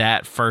you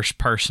that first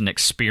person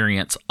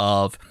experience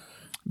of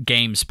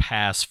Games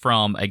Pass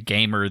from a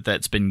gamer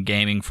that's been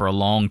gaming for a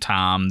long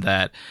time,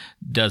 that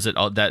does it,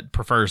 that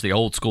prefers the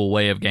old school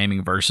way of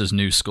gaming versus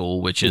new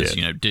school, which is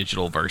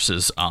digital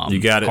versus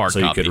you got it hard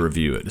so copy. You could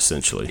review it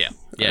essentially. Yeah,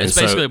 it's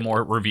basically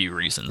more review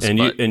reasons. And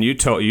you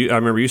I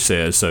remember you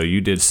said, so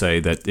you did say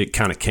that it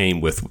kind of came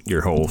with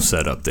your whole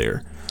setup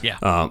there.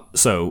 Yeah.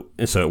 So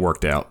it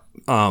worked out.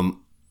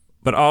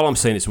 But all I'm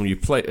saying is, when you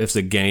play as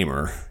a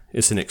gamer,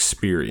 it's an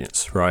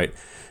experience, right?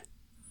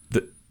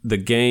 The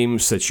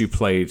games that you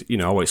played,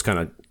 I always kind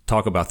of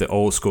talk about the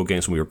old school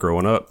games when we were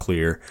growing up.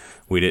 Clear,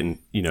 we didn't,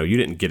 you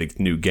didn't get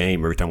a new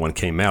game every time one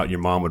came out. Your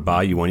mom would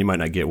buy you one. You might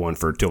not get one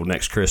till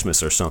next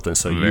Christmas or something.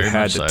 So you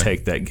had to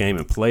take that game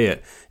and play it.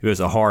 If it was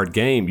a hard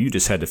game, you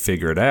just had to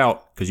figure it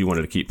out because you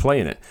wanted to keep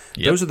playing it.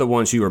 Yep. Those are the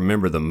ones you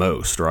remember the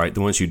most, right?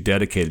 The ones you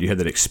dedicated, you had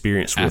that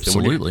experience with.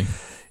 Absolutely.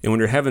 And when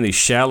you're having these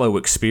shallow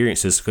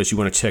experiences because you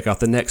want to check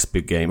out the next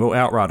big game. Oh,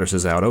 Outriders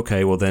is out.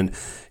 Okay, well then,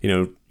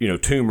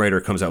 Tomb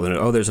Raider comes out.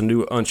 Oh, there's a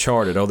new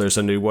Uncharted. Oh, there's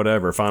a new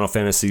whatever. Final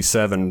Fantasy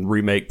VII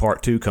Remake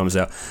Part 2 comes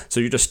out. So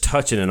you're just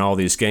touching in all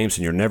these games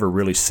and you're never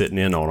really sitting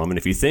in on them. And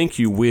if you think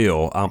you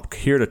will, I'm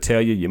here to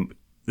tell you,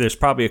 there's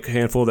probably a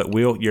handful that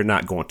will. You're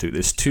not going to.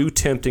 It's too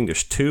tempting.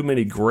 There's too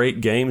many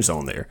great games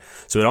on there.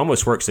 So it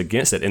almost works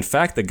against it. In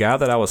fact, the guy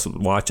that I was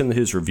watching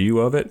his review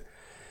of it,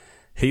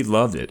 he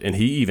loved it. And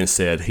he even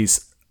said,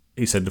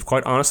 he said,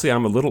 quite honestly,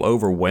 I'm a little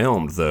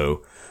overwhelmed,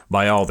 though,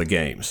 by all the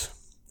games.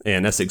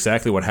 And that's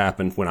exactly what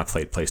happened when I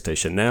played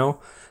PlayStation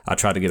Now. I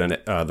tried to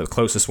get the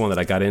closest one that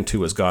I got into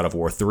was God of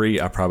War 3.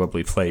 I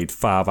probably played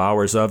 5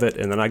 hours of it,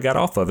 and then I got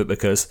off of it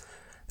because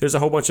there's a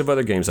whole bunch of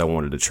other games I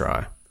wanted to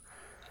try.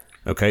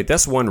 Okay,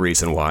 that's one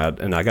reason why,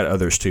 and I got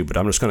others too, but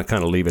I'm just going to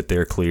kind of leave it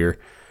there clear.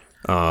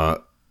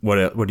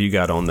 What do you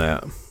got on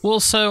that? Well,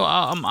 so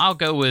I'll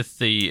go with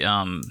the.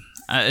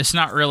 It's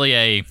not really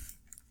a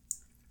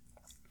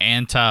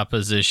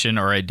anti-position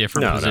or a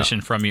different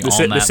position from you on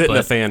that. This isn't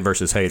a fan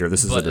versus hater.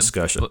 This is a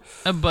discussion.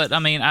 But I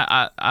mean,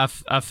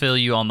 I feel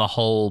you on the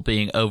whole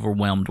being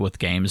overwhelmed with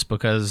games,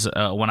 because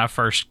when I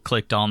first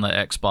clicked on the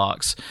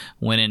Xbox,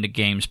 went into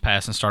Games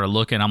Pass and started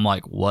looking, I'm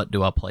like, what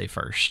do I play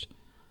first?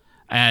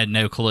 I had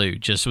no clue.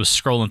 Just was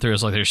scrolling through.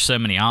 It's like there's so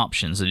many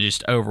options. It's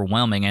just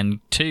overwhelming. And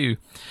two,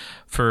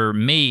 for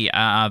me,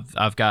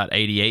 I've got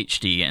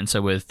ADHD, and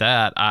so with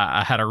that,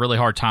 I had a really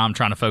hard time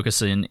trying to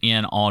focus in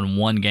on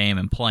one game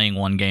and playing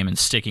one game and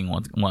sticking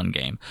with one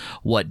game.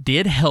 What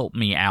did help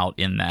me out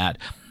in that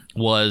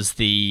was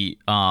the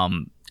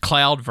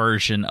cloud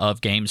version of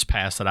Games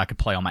Pass that I could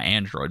play on my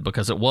Android,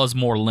 because it was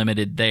more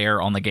limited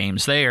there on the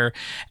games there.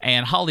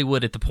 And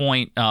Hollywood, at the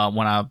point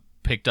when I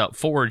picked up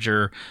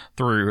Forager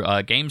through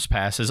Games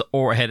Passes,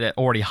 or had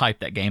already hyped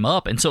that game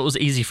up, and so it was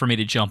easy for me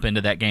to jump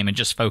into that game and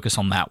just focus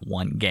on that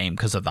one game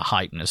because of the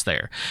hypeness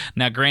there.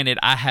 Now, granted,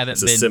 I haven't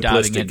been diving in.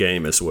 It's a simplistic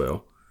game as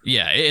well.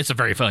 Yeah, it's a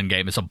very fun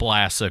game. It's a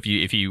blast. So if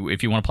you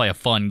want to play a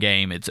fun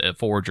game,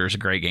 Forager is a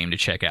great game to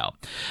check out.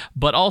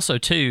 But also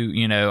too,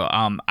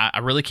 I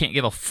really can't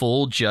give a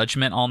full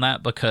judgment on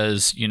that,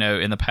 because in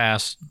the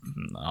past,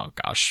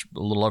 a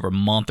little over a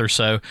month or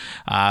so,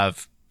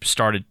 I've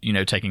started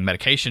taking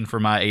medication for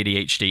my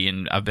ADHD,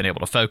 and I've been able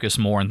to focus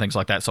more and things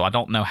like that. So I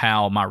don't know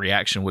how my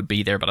reaction would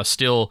be there, but I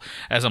still,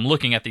 as I'm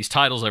looking at these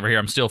titles over here,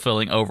 I'm still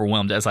feeling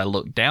overwhelmed as I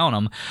look down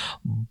them.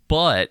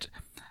 But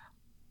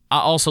I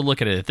also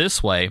look at it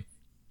this way: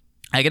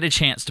 I get a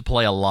chance to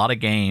play a lot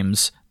of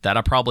games that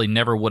I probably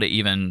never would have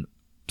even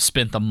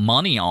spent the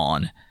money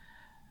on,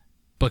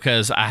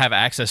 because I have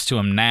access to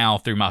them now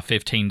through my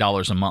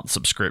 $15 a month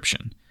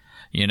subscription.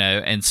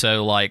 And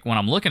so, like, when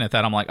I'm looking at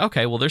that, I'm like,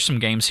 okay, well, there's some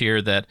games here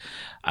that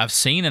I've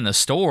seen in the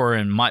store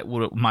and might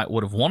would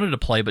have wanted to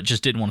play, but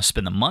just didn't want to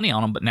spend the money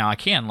on them. But now I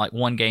can. Like,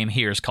 one game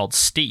here is called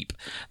Steep.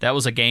 That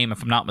was a game,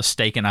 if I'm not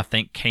mistaken, I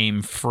think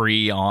came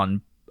free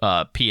on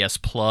PS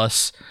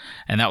Plus,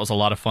 and that was a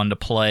lot of fun to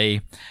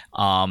play.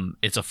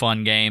 It's a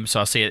fun game,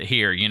 so I see it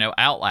here.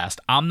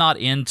 Outlast. I'm not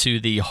into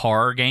the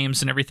horror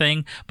games and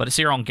everything, but it's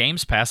here on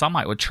Games Pass.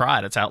 I would try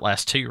it. It's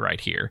Outlast 2 right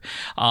here.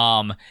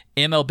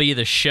 MLB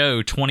The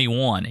Show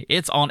 21.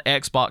 It's on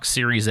Xbox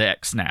Series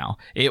X now.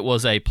 It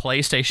was a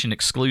PlayStation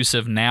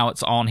exclusive. Now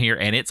it's on here,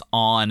 and it's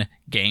on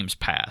Games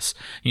Pass.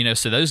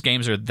 So those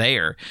games are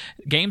there.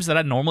 Games that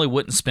I normally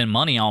wouldn't spend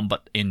money on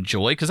but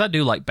enjoy, because I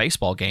do like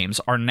baseball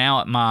games, are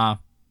now at my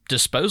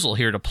disposal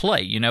here to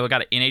play. I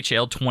got an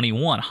NHL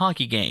 21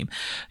 hockey game,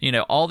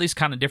 all these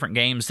kind of different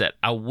games that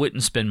I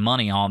wouldn't spend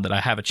money on that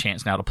I have a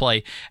chance now to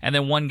play. And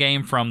then one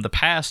game from the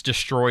past,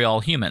 Destroy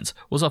All Humans,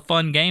 was a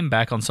fun game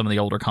back on some of the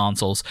older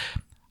consoles.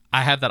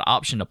 I have that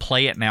option to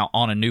play it now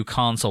on a new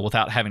console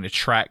without having to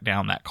track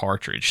down that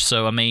cartridge.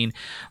 So, I mean,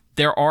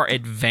 there are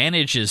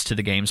advantages to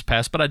the Games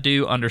Pass, but I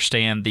do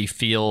understand the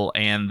feel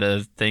and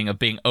the thing of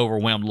being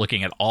overwhelmed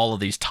looking at all of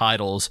these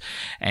titles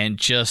and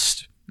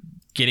just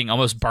getting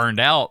almost burned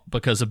out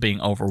because of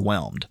being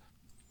overwhelmed.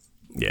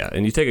 Yeah,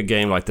 and you take a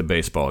game like the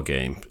baseball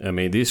game. I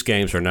mean, these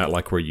games are not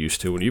like we're used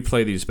to. When you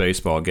play these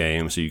baseball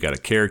games, you got a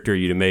character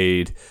you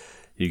made,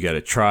 you got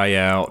to try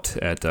out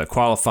at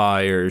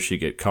qualifiers, you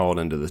get called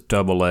into the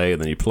AA, and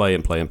then you play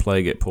and play and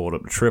play, get pulled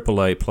up to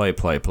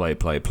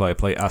AAA,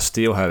 play. I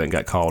still haven't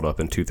got called up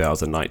in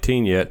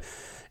 2019 yet,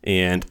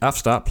 and I've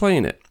stopped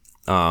playing it.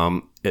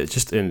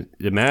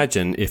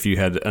 Imagine if you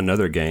had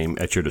another game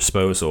at your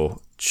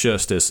disposal, you're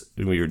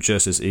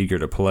just as eager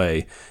to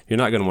play. You're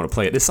not going to want to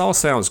play it. This all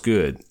sounds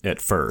good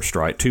at first,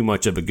 right? Too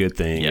much of a good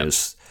thing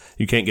is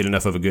you can't get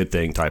enough of a good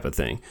thing type of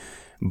thing.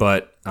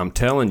 But I'm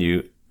telling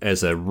you,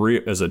 as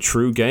a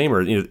true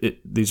gamer,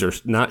 these are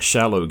not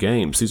shallow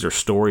games. These are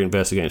story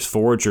invested games.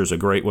 Forager is a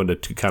great one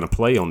to kind of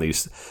play on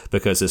these,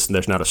 because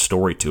there's not a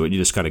story to it. You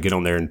just kind of get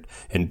on there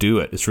and do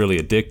it. It's really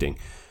addicting.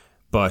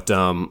 But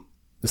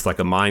it's like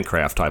a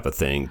Minecraft type of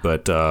thing.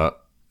 But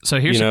so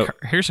here's a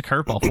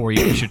curveball for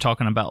you, because you're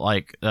talking about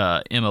like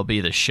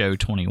MLB The Show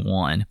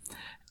 21.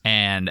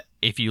 And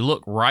if you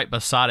look right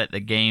beside it, the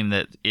game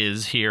that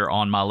is here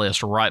on my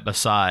list right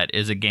beside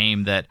is a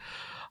game that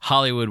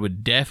Hollywood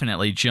would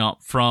definitely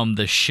jump from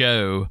the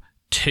show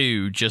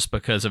to, just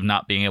because of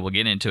not being able to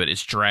get into it.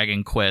 It's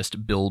Dragon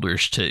Quest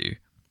Builders 2.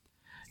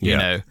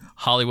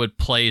 Hollywood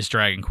plays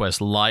Dragon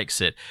Quest,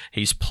 likes it.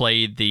 He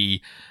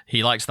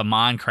likes the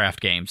Minecraft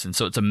games, and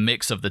so it's a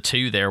mix of the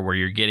two there, where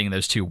you're getting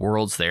those two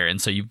worlds there,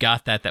 and so you've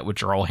got that would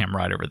draw him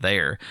right over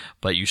there.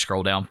 But you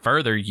scroll down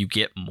further, you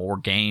get more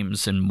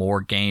games, and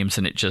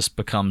it just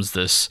becomes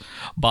this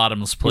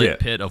bottomless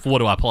pit of what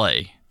do I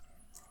play?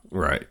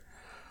 Right.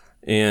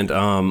 And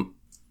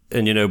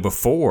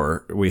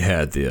before we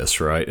had this,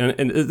 right,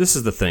 and this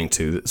is the thing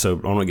too, so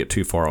I don't want to get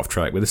too far off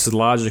track, but this is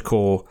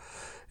logical.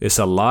 It's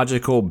a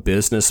logical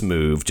business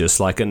move, just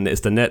like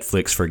it's the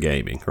Netflix for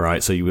gaming,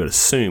 right? So you would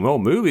assume,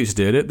 movies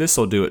did it, this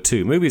will do it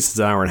too. Movies is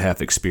an hour and a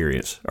half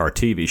experience, or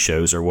TV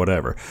shows or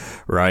whatever,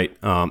 right?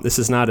 This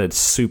is not a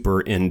super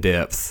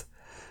in-depth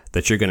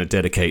that you're going to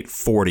dedicate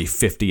 40,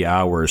 50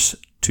 hours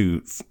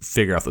to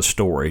figure out the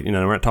story. You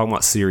know, we're not talking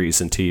about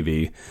series and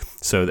TV.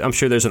 So I'm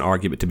sure there's an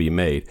argument to be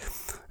made.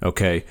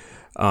 Okay.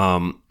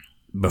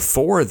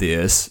 Before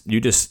this,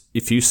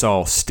 if you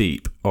saw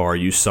Steep or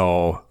you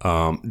saw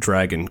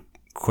Dragon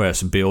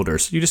Quest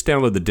Builders, you just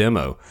download the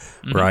demo,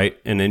 right?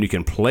 And then you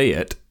can play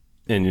it,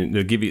 and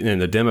they'll give you.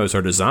 And the demos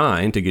are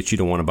designed to get you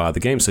to want to buy the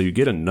game, so you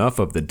get enough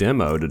of the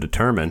demo to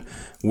determine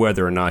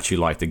whether or not you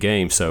like the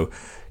game. So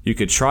you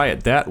could try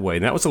it that way.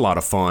 And that was a lot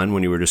of fun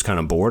when you were just kind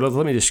of bored.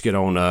 Let me just get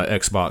on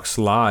Xbox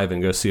Live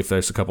and go see if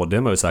there's a couple of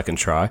demos I can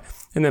try,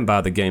 and then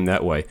buy the game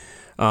that way.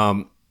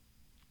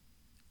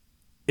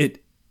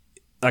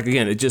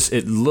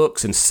 It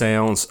looks and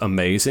sounds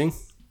amazing,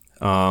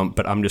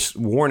 but I'm just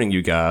warning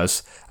you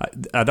guys.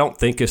 I don't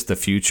think it's the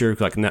future.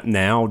 Like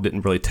now,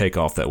 didn't really take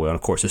off that well. And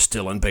of course, it's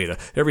still in beta.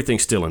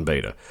 Everything's still in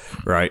beta,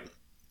 right?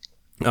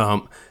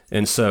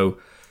 And so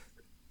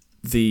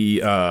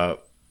there's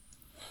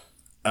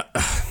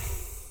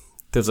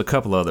a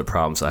couple other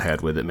problems I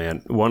had with it,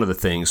 man. One of the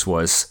things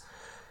was,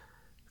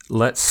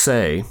 let's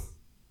say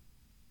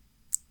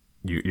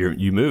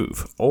you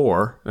move,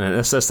 and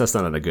that's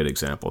not a good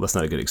example. That's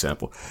not a good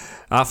example.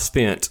 I've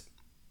spent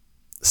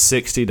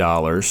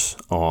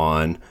 $60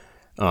 on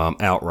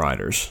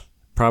Outriders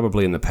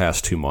probably in the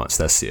past 2 months.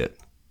 That's it.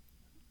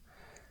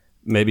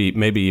 Maybe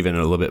even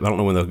a little bit. I don't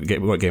know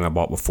what game I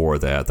bought before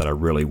that I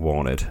really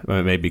wanted.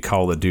 Maybe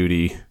Call of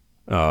Duty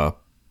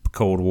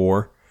Cold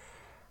War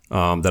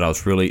that I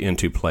was really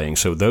into playing.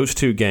 So those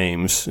two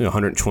games,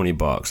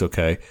 $120.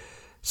 Okay.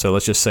 So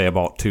let's just say I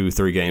bought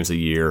 2-3 games a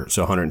year,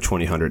 so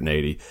 120,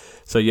 180.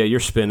 So yeah,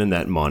 you're spending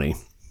that money,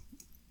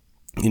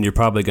 and you're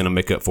probably going to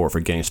make up for it for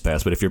Games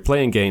Pass. But if you're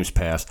playing Games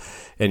Pass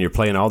and you're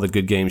playing all the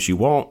good games you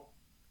want,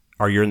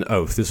 or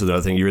this is the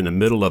other thing, you're in the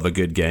middle of a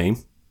good game,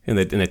 and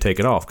they take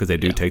it off because they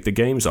do take the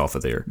games off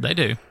of there. They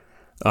do.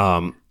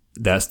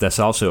 That's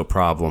also a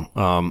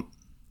problem.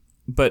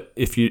 But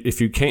if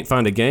you can't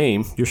find a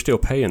game, you're still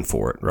paying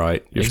for it,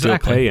 right? You're still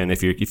paying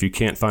if you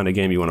can't find a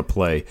game you want to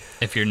play.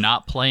 If you're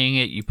not playing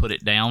it, you put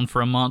it down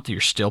for a month, you're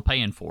still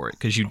paying for it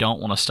because you don't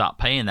want to stop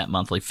paying that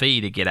monthly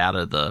fee to get out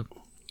of the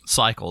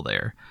cycle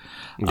there.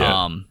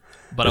 Yeah.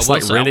 But it's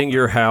like renting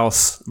your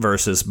house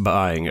versus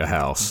buying a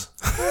house.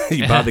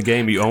 You buy the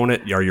game, you own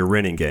it, or you're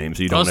renting games.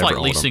 You don't. It's like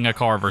leasing a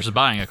car versus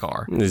buying a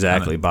car.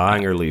 Exactly,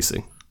 buying or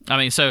leasing. I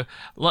mean, so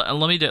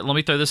let me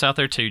throw this out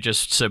there too,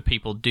 just so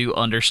people do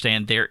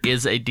understand. There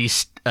is a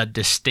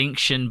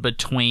distinction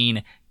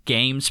between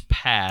Games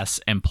Pass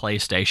and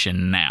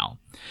PlayStation Now.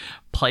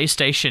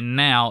 PlayStation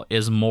Now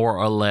is more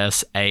or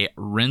less a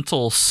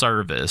rental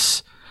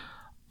service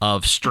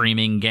of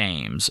streaming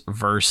games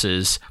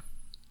versus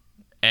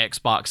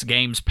Xbox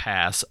Games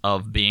Pass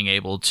of being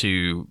able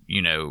to,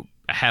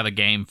 have a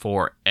game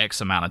for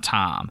X amount of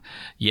time.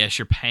 Yes,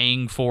 you're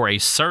paying for a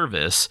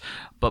service,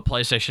 but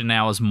PlayStation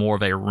Now is more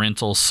of a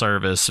rental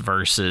service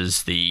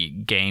versus the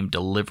game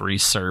delivery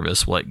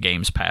service, what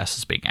Games Pass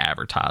is being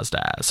advertised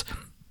as.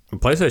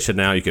 PlayStation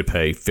Now, you could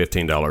pay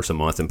 $15 a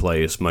month and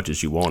play as much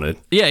as you wanted.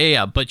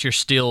 Yeah, but you're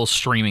still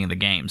streaming the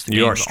games.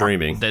 You are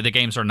streaming. The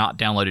games are not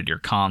downloaded to your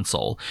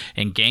console.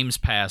 In Games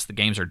Pass, the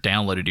games are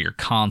downloaded to your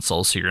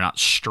console, so you're not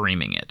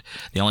streaming it.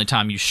 The only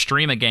time you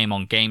stream a game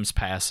on Games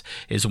Pass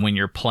is when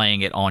you're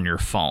playing it on your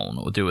phone.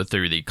 We'll do it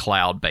through the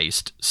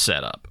cloud-based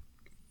setup.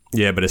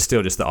 Yeah, but it's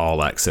still just the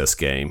all-access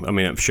game. I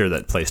mean, I'm sure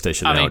that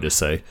PlayStation Now would just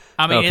say,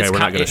 okay, we're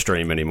not going to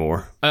stream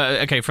anymore.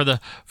 Okay, for the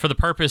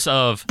purpose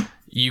of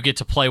you get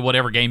to play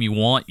whatever game you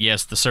want,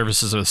 yes, the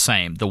services are the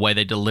same. The way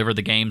they deliver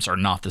the games are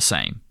not the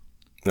same.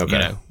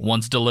 Okay.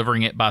 One's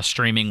delivering it by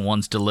streaming,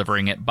 one's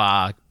delivering it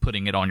by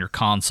putting it on your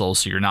console,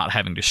 so you're not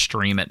having to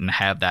stream it and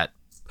have that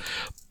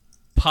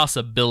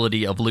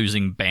possibility of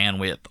losing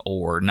bandwidth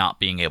or not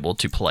being able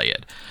to play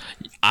it.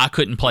 I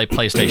couldn't play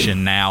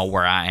PlayStation Now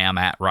where I am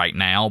at right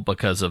now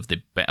because of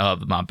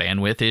my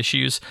bandwidth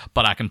issues,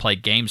 but I can play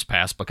Games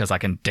Pass because I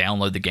can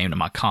download the game to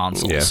my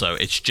console. Yeah. So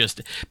it's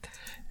just...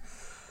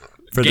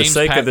 For the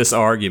sake of this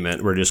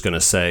argument, we're just going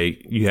to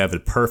say you have a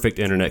perfect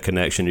internet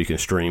connection. You can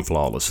stream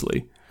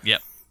flawlessly.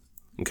 Yep.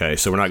 Okay,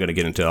 so we're not going to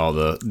get into all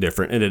the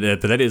different,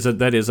 but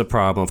that is a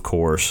problem, of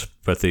course.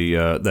 But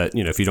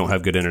if you don't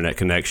have good internet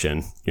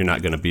connection, you're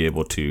not going to be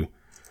able to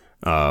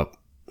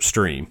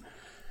stream.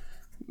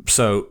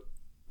 So,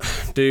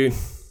 dude,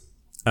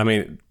 I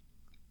mean,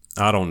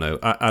 I don't know.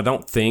 I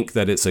don't think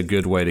that it's a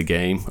good way to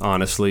game.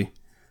 Honestly,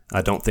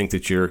 I don't think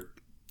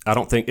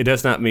it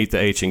does not meet the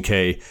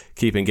H&K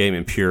keeping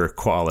gaming pure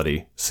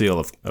quality seal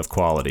of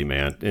quality,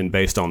 man. And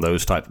based on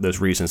those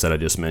reasons that I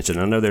just mentioned,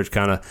 I know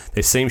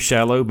they seem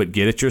shallow, but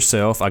get it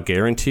yourself. I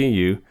guarantee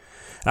you.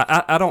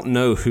 I don't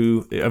know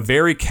who a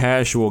very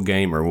casual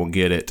gamer will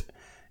get it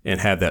and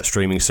have that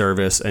streaming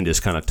service and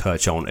just kind of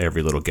touch on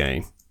every little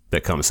game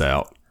that comes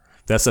out.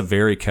 That's a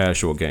very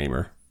casual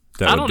gamer.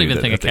 I don't even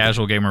think a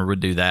casual gamer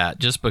would do that,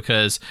 just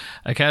because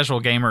a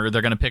casual gamer,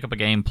 they're going to pick up a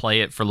game,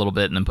 play it for a little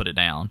bit, and then put it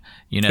down.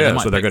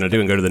 That's what they're going to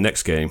do and go to the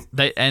next game.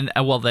 But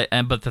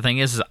the thing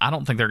is I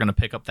don't think they're going to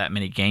pick up that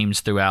many games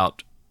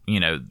throughout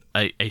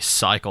a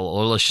cycle,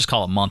 or let's just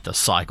call a month a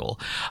cycle.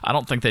 I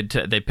don't think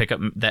they pick up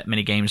that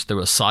many games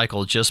through a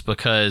cycle, just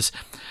because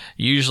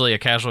usually a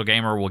casual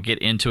gamer will get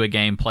into a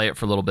game, play it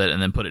for a little bit,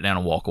 and then put it down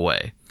and walk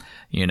away.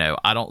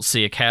 I don't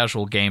see a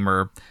casual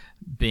gamer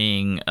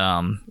being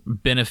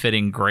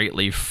benefiting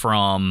greatly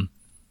from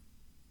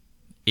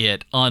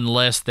it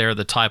unless they're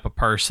the type of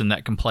person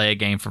that can play a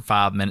game for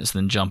 5 minutes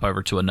then jump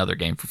over to another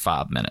game for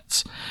 5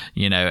 minutes,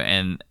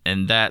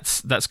 and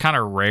that's kind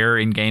of rare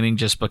in gaming,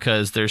 just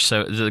because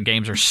so many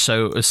games are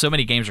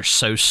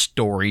so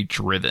story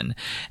driven,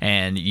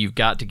 and you've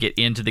got to get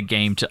into the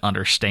game to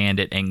understand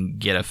it and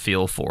get a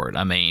feel for it.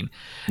 I mean,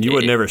 you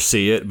would never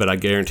see it, but I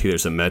guarantee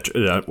there's a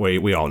metric.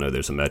 We all know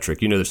there's a metric.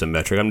 There's a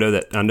metric. I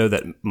know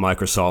that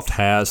Microsoft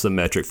has the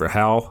metric for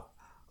how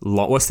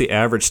long. What's the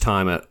average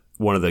time at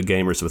one of the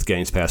gamers with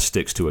Games Pass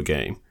sticks to a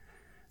game.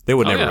 They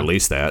would never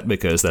release that,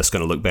 because that's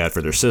going to look bad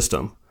for their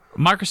system.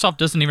 Microsoft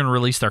doesn't even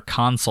release their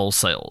console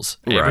sales.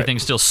 Right.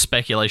 Everything's still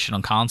speculation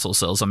on console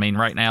sales. I mean,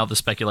 right now the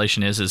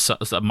speculation is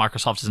that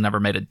Microsoft has never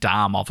made a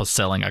dime off of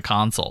selling a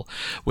console,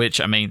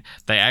 which, I mean,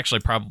 they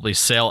actually probably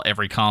sell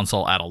every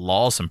console at a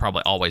loss and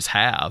probably always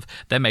have.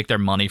 They make their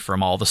money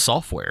from all the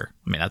software.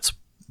 I mean, that's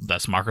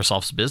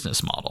Microsoft's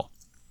business model.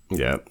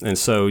 Yeah, and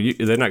so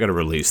they're not going to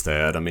release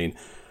that. I mean,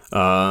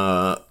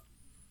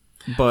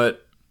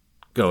 but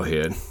go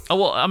ahead. Oh,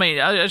 well, I mean,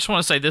 I just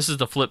want to say this is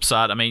the flip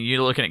side. I mean,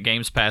 you're looking at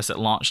Games Pass that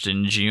launched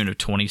in June of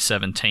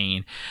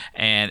 2017,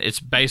 and it's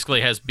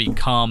basically has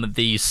become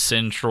the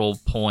central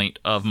point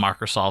of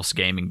Microsoft's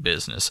gaming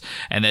business.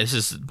 And this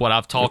is what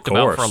I've talked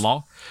about for a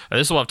long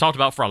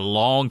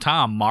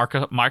time.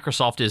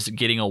 Microsoft is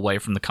getting away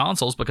from the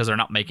consoles because they're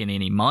not making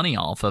any money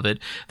off of it.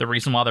 The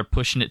reason why they're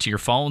pushing it to your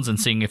phones and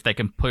seeing if they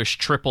can push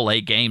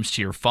AAA games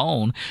to your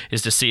phone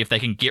is to see if they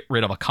can get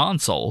rid of a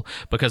console,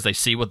 because they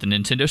see what the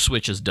Nintendo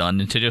Switch has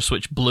done. Nintendo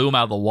Switch blew them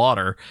out of the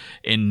water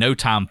in no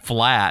time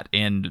flat,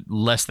 in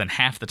less than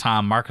half the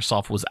time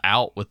Microsoft was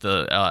out with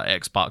the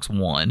Xbox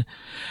One.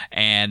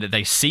 And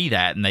they see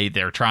that, and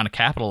they're trying to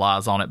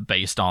capitalize on it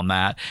based on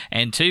that.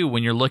 And two,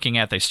 when you're looking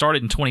at, they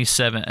started in June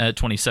of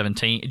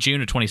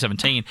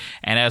 2017,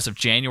 and as of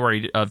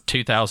January of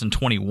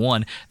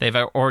 2021, they've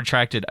already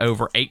attracted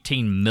over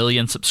 18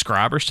 million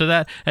subscribers to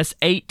that. That's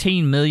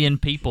 18 million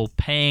people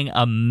paying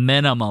a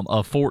minimum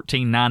of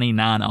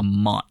 $14.99 a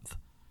month.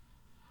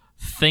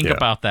 Think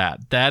about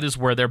that. That is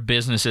where their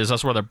business is.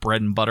 That's where their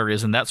bread and butter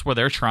is, and that's where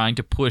they're trying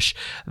to push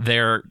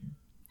their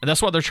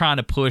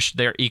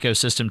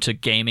ecosystem to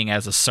gaming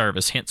as a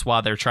service. Hence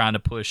why they're trying to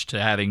push to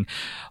having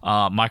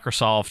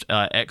Microsoft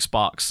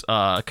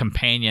Xbox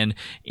Companion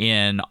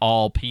in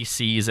all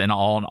PCs and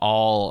on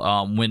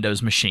all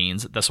Windows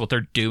machines. That's what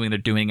they're doing. They're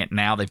doing it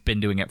now. They've been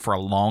doing it for a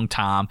long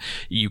time.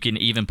 You can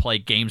even play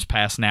Games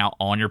Pass now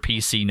on your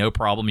PC, no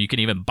problem. You can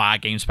even buy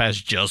Games Pass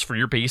just for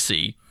your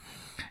PC.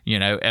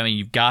 I mean,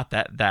 you've got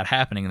that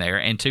happening there.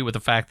 And two, with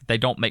the fact that they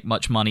don't make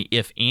much money,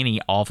 if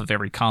any, off of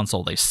every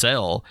console they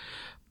sell.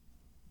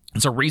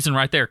 It's a reason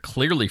right there,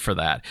 clearly, for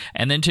that.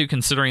 And then, too,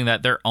 considering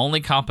that their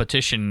only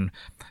competition,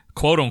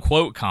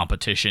 quote-unquote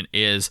competition,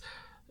 is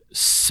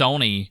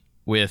Sony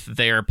with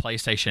their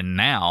PlayStation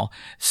Now.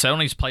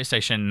 Sony's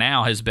PlayStation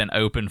Now has been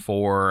open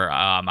for,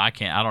 I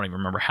don't even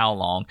remember how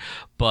long,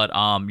 but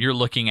you're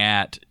looking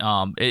at,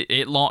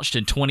 it launched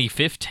in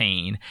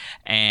 2015,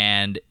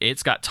 and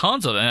it's got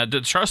tons of,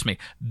 and trust me,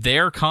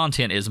 their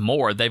content is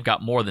more. They've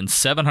got more than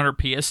 700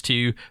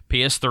 PS2,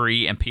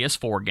 PS3, and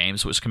PS4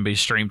 games, which can be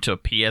streamed to a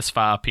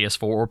PS5,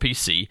 PS4, or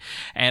PC,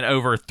 and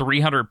over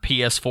 300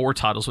 PS4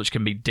 titles, which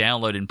can be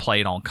downloaded and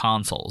played on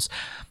consoles.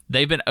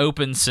 They've been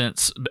open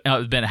since,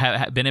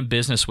 been in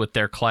business with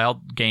their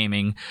cloud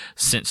gaming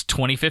since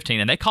 2015,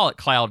 and they call it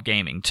cloud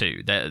gaming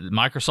too.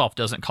 Microsoft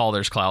doesn't call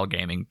theirs cloud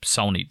gaming,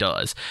 Sony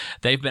does.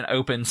 They've been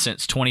open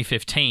since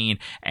 2015,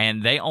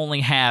 and they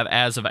only have,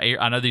 as of,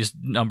 I know these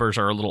numbers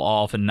are a little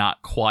off and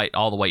not quite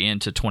all the way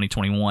into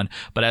 2021,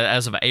 but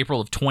as of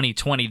April of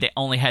 2020, they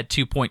only had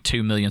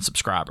 2.2 million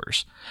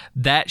subscribers.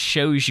 That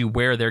shows you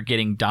where they're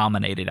getting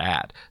dominated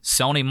at.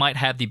 Sony might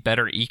have the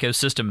better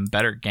ecosystem and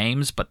better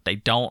games, but they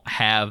don't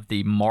have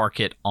the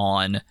market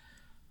on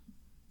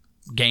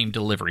game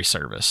delivery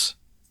service.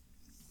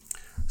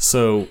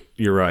 So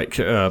you're right.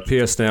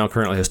 PS Now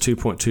currently has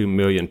 2.2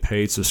 million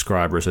paid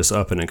subscribers. It's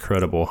up an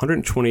incredible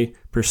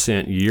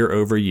 120% year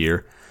over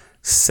year.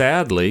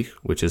 Sadly,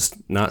 which is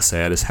not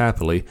sad, is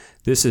happily,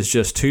 this is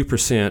just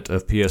 2%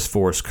 of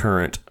PS4's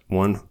current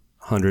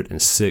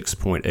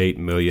 106.8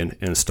 million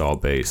install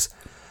base.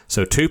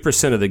 So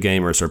 2% of the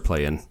gamers are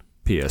playing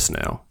PS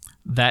Now.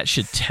 That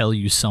should tell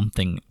you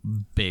something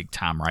big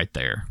time right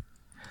there.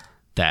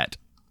 That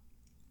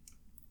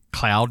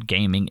cloud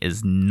gaming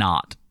is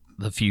not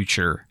the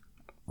future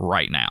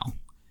right now.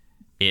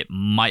 It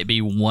might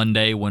be one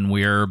day when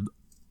we're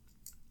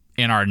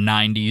in our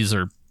 90s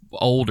or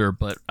older,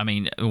 but I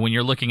mean, when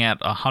you're looking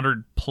at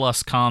 100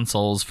 plus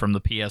consoles from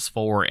the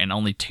PS4 and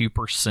only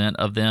 2%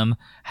 of them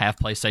have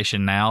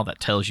PlayStation Now,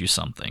 that tells you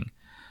something.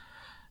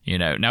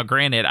 Now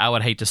granted, I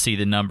would hate to see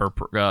the number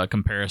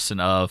comparison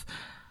of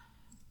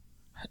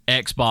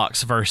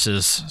Xbox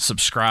versus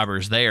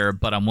subscribers there,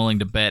 but I'm willing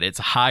to bet it's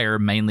higher,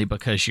 mainly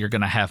because you're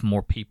going to have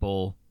more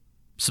people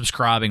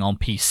subscribing on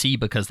PC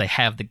because they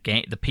have the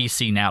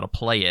PC now to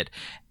play it,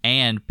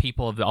 and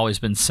people have always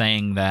been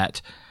saying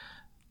that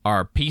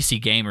are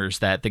PC gamers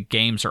that the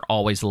games are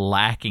always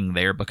lacking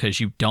there because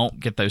you don't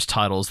get those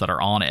titles that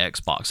are on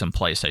Xbox and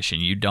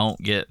PlayStation. You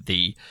don't get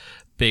the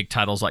big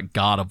titles like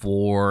God of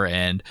War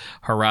and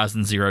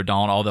Horizon Zero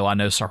Dawn, although I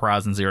know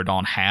Horizon Zero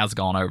Dawn has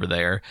gone over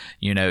there.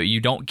 You know,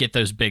 you don't get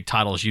those big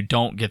titles. You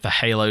don't get the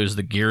Halos,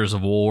 the Gears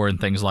of War,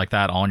 and things like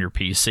that on your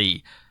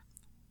PC.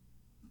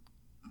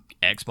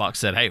 Xbox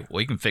said, hey,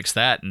 we can fix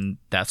that, and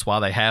that's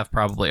why they have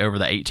probably over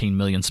the 18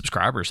 million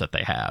subscribers that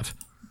they have.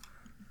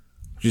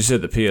 You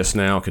said the PS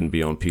Now can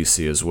be on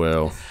PC as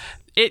well.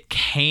 It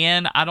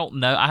can. I don't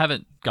know. I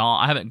haven't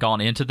gone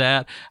into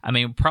that. I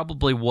mean,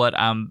 probably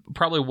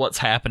what's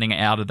happening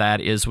out of that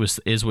is with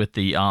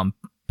the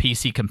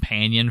PC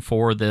companion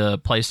for the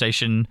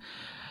PlayStation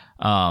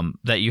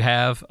that you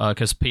have,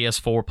 because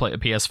PS4,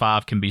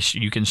 PS5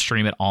 you can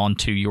stream it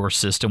onto your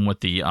system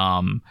with the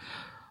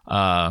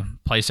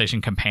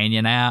PlayStation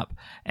companion app,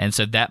 and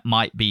so that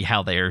might be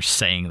how they're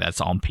saying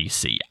that's on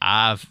PC.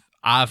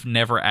 I've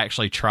never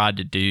actually tried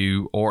to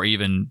do, or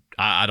even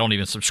I don't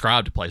even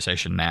subscribe to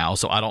PlayStation Now,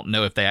 so I don't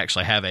know if they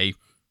actually have a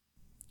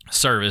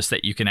service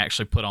that you can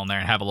actually put on there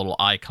and have a little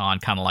icon,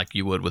 kind of like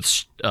you would with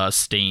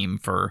Steam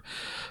for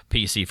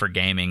PC for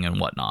gaming and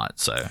whatnot.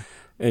 So,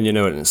 and you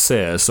know what it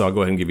says. So I'll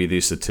go ahead and give you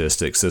these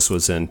statistics. This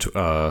was in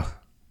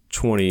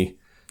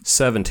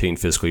 2017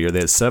 fiscal year. They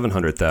had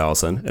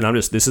 700,000, and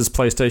this is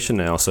PlayStation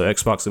Now, so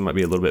Xbox it might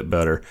be a little bit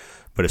better,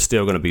 but it's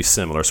still going to be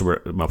similar. So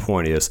my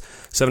point is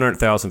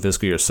 700,000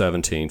 fiscal year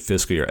 17,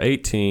 fiscal year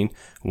 18,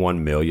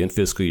 1 million,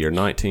 fiscal year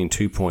 19,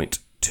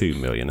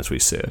 2.2 million, as we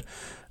said.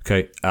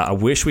 Okay, I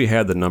wish we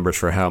had the numbers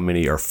for how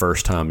many are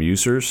first-time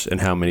users and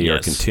how many are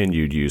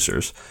continued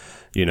users.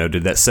 You know,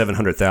 did that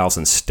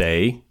 700,000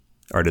 stay,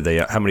 or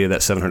how many of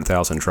that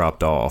 700,000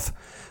 dropped off?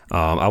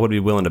 I would be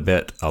willing to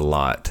bet a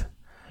lot.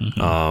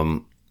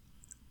 Mm-hmm.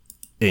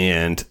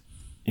 And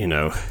you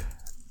know,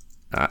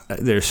 I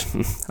don't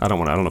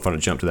know if I want to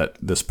jump to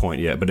this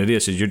point yet, but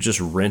is you're just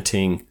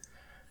renting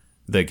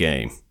the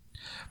game.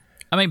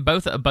 I mean,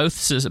 both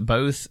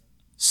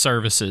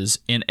services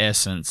in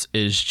essence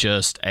is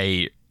just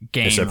a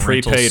game. It's a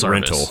prepaid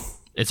rental.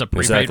 It's a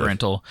prepaid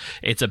rental.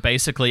 It's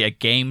basically a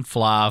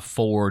GameFly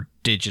for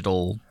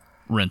digital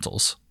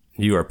rentals.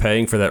 You are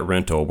paying for that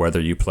rental whether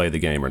you play the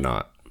game or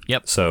not.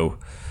 Yep. So,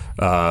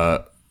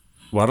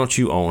 why don't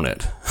you own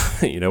it?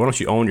 Why don't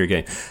you own your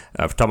game?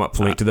 I'm talking about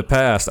Link to the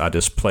Past. I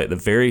just played the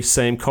very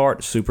same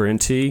cart, Super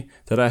NT,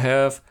 that I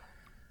have.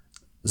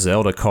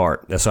 Zelda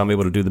cart. That's how I'm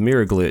able to do the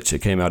mirror glitch. It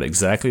came out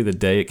exactly the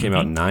day it came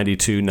out,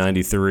 92,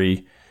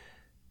 93.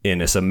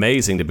 And it's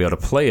amazing to be able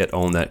to play it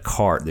on that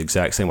cart the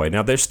exact same way.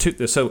 Now, there's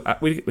two. So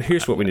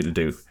here's what we need to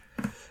do.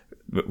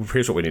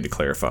 Here's what we need to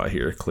clarify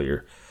here.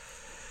 Clear.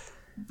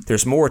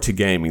 There's more to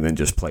gaming than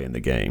just playing the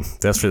game.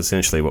 That's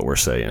essentially what we're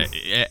saying.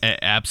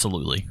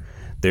 Absolutely.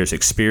 There's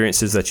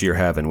experiences that you're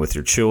having with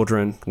your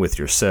children, with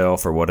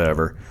yourself, or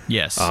whatever.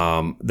 Yes.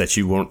 That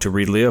you want to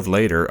relive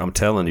later. I'm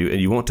telling you, and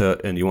you want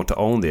to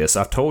own this.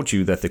 I've told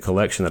you that the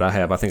collection that I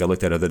have. I think I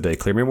looked at the other day.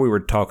 Clear. Remember we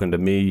were talking to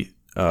me,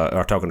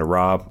 or talking to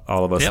Rob.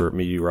 All of us were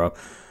me, you, Rob.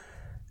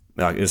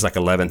 It's like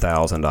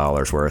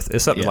 $11,000 worth.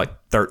 It's up to like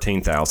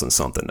 13,000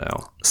 something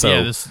now.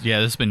 So this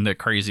has been the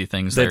crazy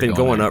things. They've been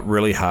going up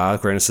really high.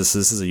 Granted, this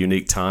is a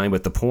unique time,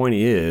 but the point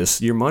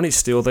is, your money's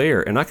still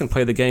there, and I can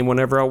play the game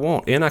whenever I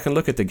want, and I can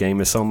look at the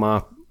game. It's on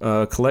my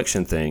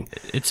collection thing.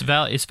 It's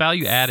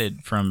value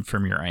added from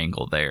your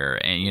angle there,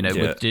 and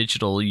with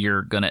digital,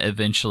 you're going to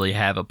eventually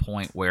have a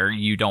point where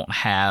you don't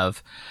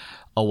have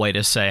a way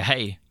to say,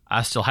 hey,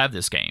 I still have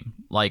this game.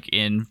 Like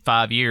in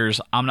 5 years,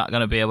 I'm not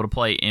going to be able to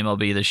play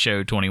MLB The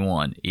Show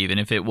 21, even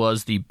if it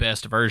was the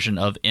best version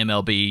of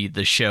MLB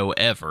The Show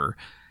ever.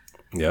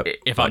 Yep.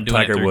 If I'm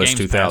doing Tiger it through Woods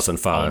Games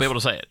 2005. Pass, I'll be able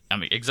to say it. I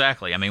mean,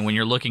 exactly. I mean, when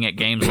you're looking at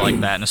games like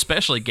that, and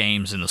especially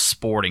games in the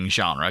sporting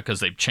genre,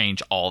 because they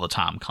change all the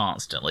time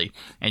constantly,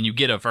 and you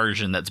get a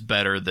version that's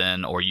better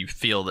than, or you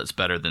feel that's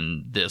better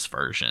than this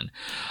version.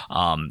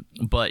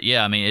 But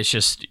yeah, I mean, it's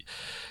just...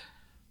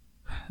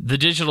 The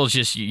digital is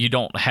just, you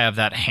don't have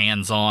that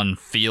hands-on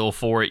feel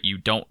for it. You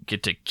don't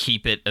get to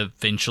keep it.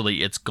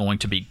 Eventually, it's going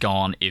to be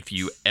gone if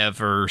you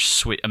ever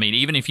switch. I mean,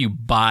 even if you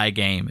buy a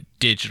game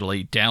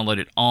digitally, download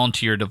it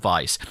onto your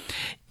device,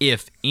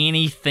 if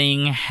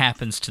anything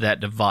happens to that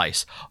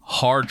device,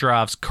 hard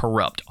drives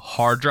corrupt,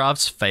 hard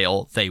drives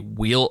fail, they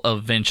will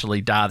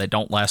eventually die. They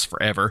don't last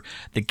forever.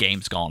 The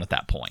game's gone at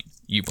that point.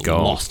 You've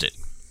lost it.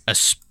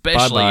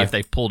 Especially if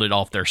they pulled it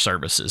off their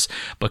services,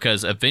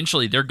 because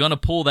eventually they're going to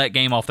pull that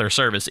game off their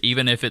service,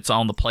 even if it's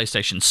on the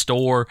PlayStation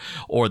Store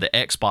or the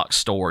Xbox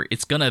Store.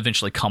 It's going to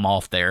eventually come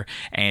off there,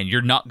 and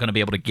you're not going to be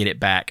able to get it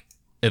back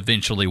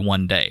eventually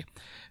one day.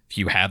 If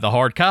you have the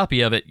hard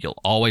copy of it, you'll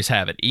always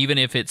have it, even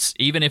if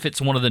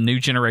it's one of the new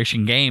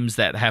generation games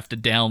that have to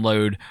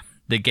download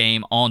the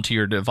game onto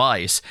your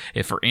device.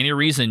 If for any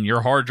reason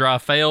your hard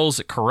drive fails,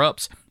 it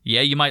corrupts,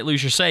 Yeah, you might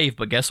lose your save,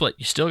 but guess what?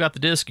 You still got the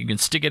disc. You can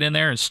stick it in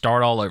there and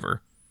start all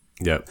over.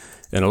 Yep.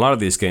 And a lot of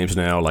these games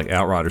now, like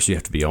Outriders, you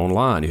have to be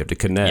online. You have to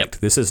connect.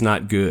 Yep. This is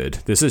not good.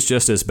 This is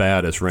just as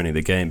bad as renting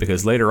the game,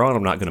 because later on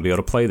I'm not going to be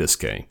able to play this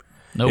game.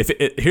 Nope.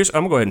 I'm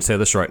going to go ahead and say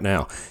this right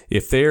now.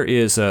 If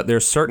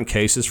there's certain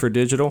cases for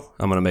digital,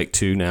 I'm going to make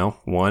two now.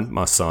 One,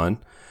 my son,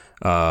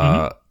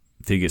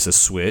 if he gets a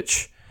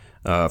Switch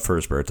for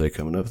his birthday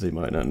coming up that he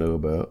might not know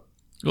about.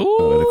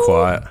 Ooh. The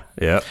quiet.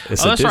 Yeah.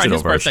 It's a that's digital right.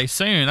 His version. birthday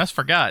soon. I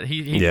forgot.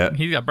 He's got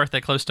a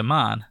birthday close to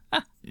mine.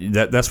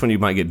 That's when you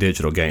might get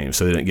digital games,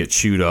 so they didn't get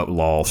chewed up,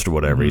 lost, or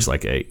whatever. He's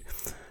like 8.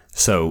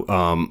 So,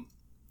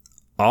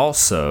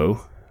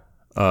 also,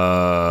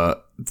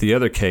 the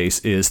other case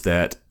is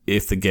that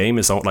if the game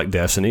is on, like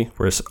Destiny,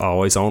 where it's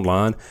always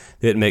online,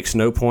 it makes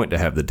no point to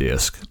have the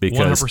disc,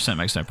 because 100%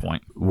 makes no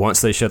point.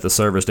 Once they shut the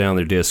servers down,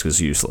 their disc is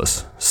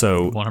useless.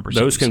 So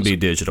those can be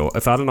digital.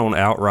 If I'd have known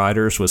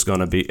Outriders was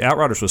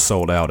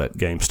sold out at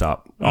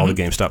GameStop, all the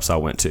GameStops I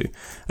went to.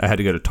 I had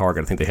to go to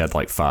Target. I think they had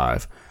like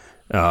 5.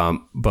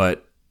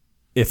 But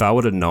if I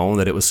would have known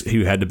that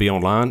you had to be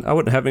online, I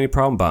wouldn't have any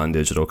problem buying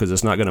digital, because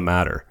it's not going to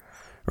matter.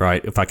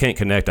 Right? If I can't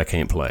connect, I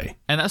can't play.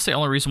 And that's the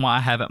only reason why I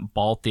haven't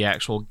bought the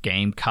actual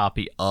game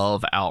copy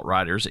of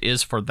Outriders,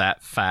 is for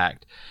that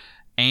fact.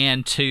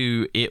 And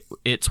two,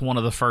 it's one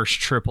of the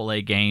first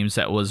AAA games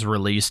that was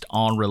released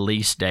on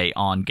release day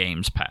on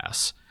Games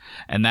Pass.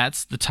 And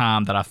that's the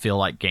time that I feel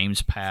like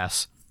Games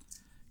Pass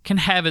can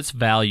have its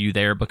value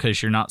there,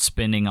 because you're not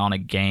spending on a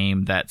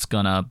game that's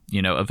going to,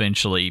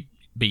 eventually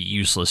be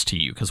useless to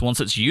you. Because once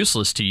it's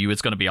useless to you,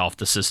 it's going to be off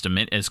the system.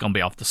 It's going to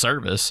be off the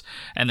service.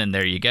 And then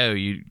there you go.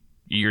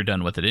 You're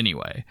done with it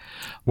anyway.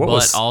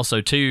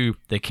 Also, too,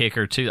 the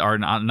kicker, too, or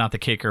not the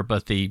kicker,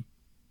 but the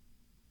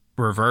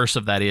reverse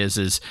of that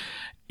is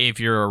if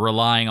you're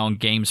relying on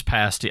Games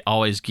Pass to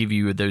always give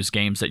you those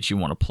games that you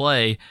want to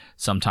play,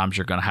 sometimes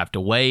you're going to have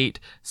to wait.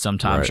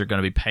 Sometimes you're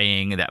going to be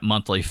paying that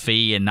monthly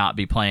fee and not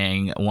be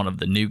playing one of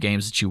the new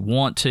games that you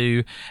want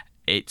to.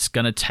 It's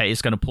going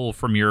to pull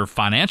from your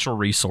financial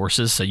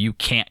resources, so you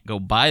can't go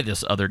buy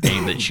this other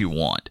game that you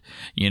want.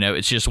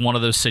 It's just one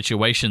of those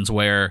situations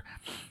where,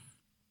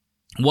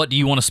 what do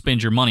you want to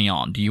spend your money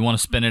on? Do you want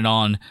to spend it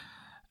on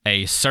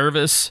a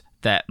service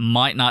that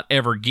might not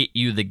ever get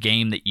you the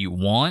game that you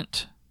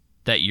want,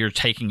 that you're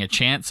taking a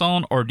chance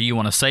on? Or do you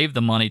want to save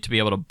the money to be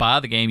able to buy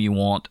the game you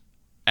want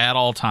at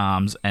all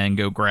times and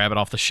go grab it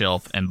off the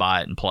shelf and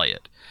buy it and play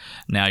it?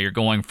 Now you're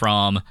going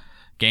from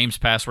Games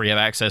Pass, where you have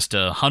access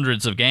to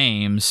hundreds of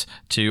games,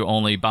 to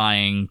only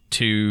buying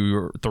 2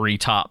 or 3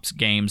 tops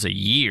games a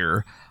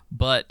year,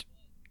 but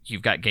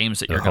you've got games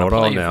that you're going to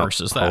play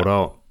versus that. Hold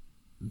on.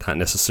 Not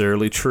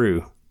necessarily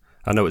true.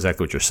 I know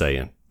exactly what you're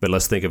saying, but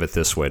let's think of it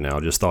this way now. I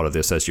just thought of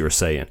this as you were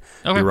saying.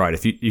 Okay. You're right.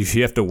 If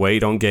you have to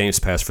wait on Games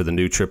Pass for the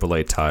new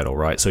AAA title,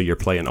 right? So you're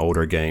playing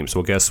older games.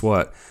 Well, guess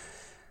what?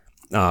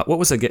 What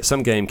was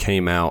some game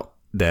came out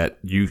that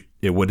it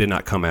did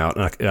not come out,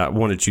 and I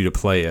wanted you to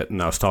play it, and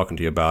I was talking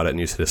to you about it, and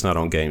you said it's not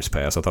on Games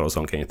Pass. I thought it was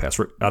on Games Pass.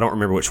 I don't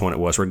remember which one it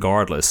was.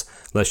 Regardless,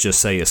 let's just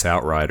say it's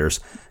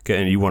Outriders,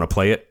 and you want to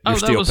play it. You're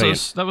still paying.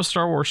 That was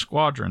Star Wars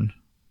Squadrons.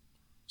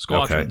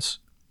 Okay.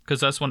 Because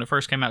that's when it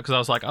first came out, because I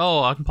was like,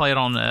 I can play it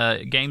on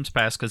Games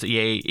Pass, because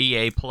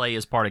EA Play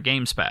is part of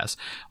Games Pass.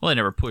 Well, they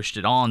never pushed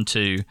it on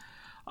to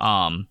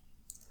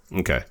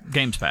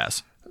Games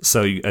Pass.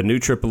 So a new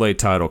AAA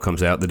title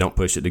comes out, they don't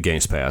push it to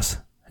Games Pass,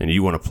 and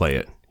you want to play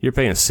it. You're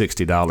paying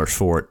 $60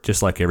 for it,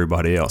 just like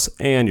everybody else,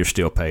 and you're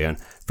still paying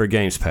for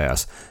Games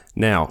Pass.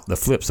 Now, the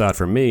flip side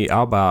for me,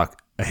 I'll buy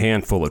a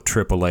handful of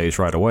AAAs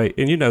right away,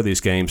 and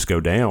these games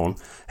go down.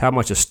 How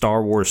much is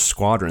Star Wars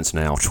Squadrons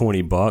now?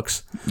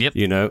 $20?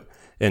 Yep.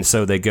 And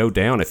so they go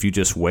down if you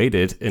just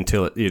waited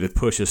until it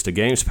pushes to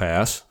Games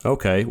Pass.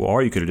 Okay, well,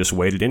 or you could have just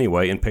waited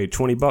anyway and paid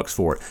 $20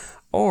 for it.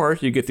 Or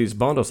you get these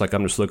bundles, like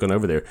I'm just looking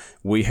over there.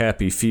 We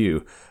Happy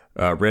Few,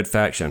 Red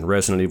Faction,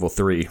 Resident Evil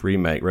 3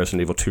 Remake,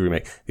 Resident Evil 2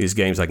 Remake. These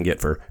games I can get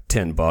for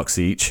 $10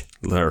 each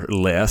or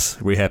less.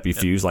 We Happy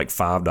Few's like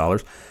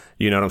 $5.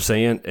 You know what I'm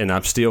saying? And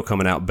I'm still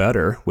coming out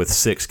better with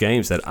 6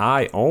 games that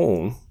I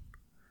own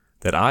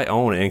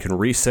and can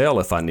resell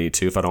if I need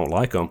to, if I don't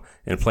like them,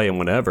 and play them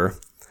whenever.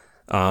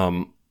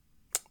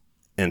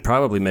 And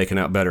probably making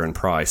out better in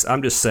price.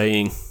 I'm just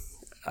saying,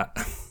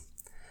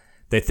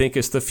 they think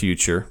it's the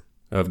future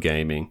of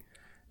gaming,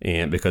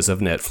 and because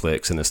of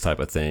Netflix and this type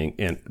of thing,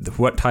 and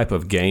what type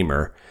of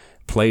gamer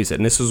plays it.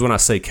 And this is when I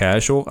say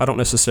casual, I don't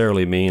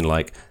necessarily mean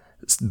like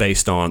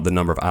based on the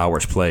number of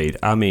hours played.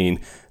 I mean,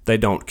 they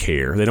don't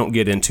care. They don't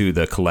get into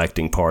the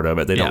collecting part of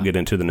it. They don't get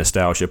into the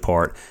nostalgia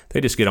part.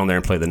 They just get on there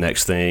and play the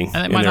next thing.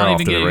 And they might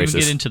not even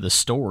get into the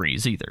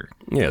stories either.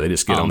 Yeah, they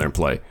just get on there and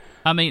play.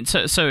 I mean,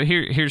 so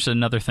here's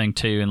another thing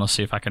too, and let's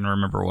see if I can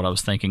remember what I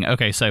was thinking.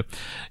 Okay, so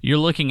you're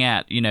looking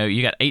at,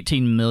 you got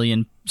 18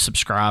 million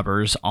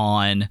subscribers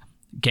on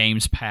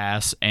Games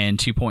Pass and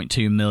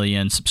 2.2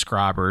 million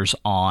subscribers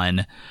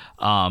on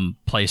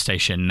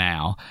PlayStation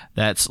Now.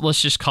 That's,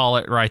 let's just call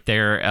it right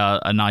there,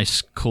 a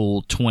nice,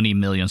 cool 20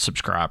 million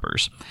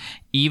subscribers.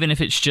 Even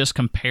if it's just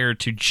compared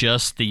to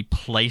just the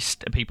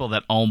people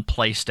that own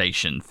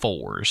PlayStation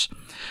 4s.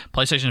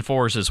 PlayStation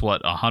 4s is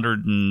what,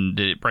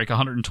 did it break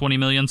 120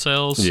 million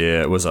sales?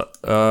 Yeah, it was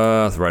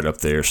right up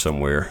there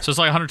somewhere. So it's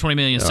like 120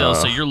 million sales.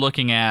 So you're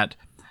looking at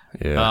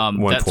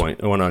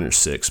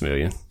 106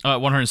 million.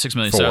 106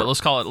 million. So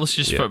let's call it. Let's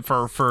just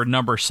for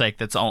number's sake,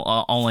 that's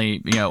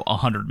only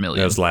 100 million.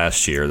 That was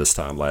last year.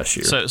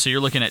 So you're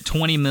looking at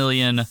 20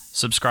 million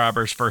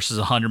subscribers versus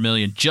 100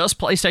 million just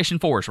PlayStation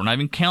 4s. We're not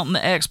even counting the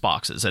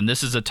Xboxes, and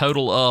this is a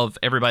total of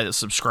everybody that's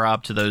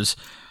subscribed to those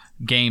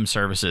game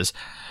services.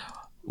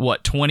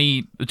 What,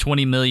 20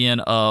 million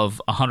of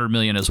 100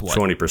 million is what?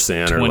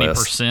 20% or less.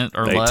 20%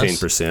 or less.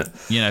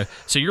 18%.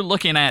 So you're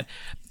looking at,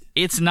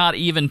 it's not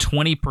even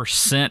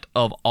 20%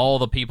 of all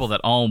the people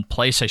that own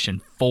PlayStation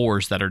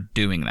 4s that are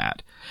doing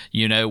that.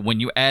 When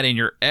you add in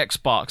your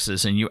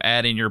Xboxes and you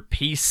add in your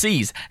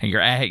PCs,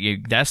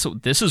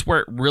 and this is where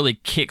it really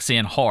kicks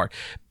in hard.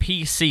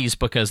 PCs,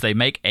 because they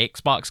make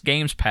Xbox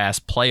Games Pass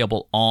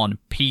playable on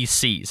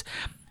PCs.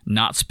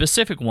 Not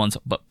specific ones,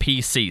 but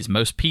PCs.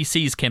 Most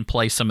PCs can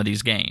play some of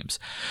these games.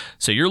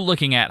 So you're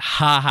looking at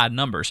high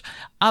numbers.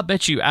 I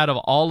bet you out of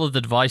all of the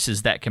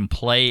devices that can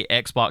play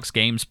Xbox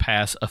Games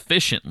Pass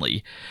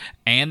efficiently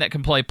and that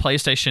can play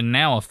PlayStation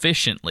Now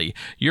efficiently,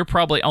 you're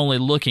probably only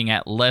looking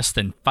at less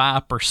than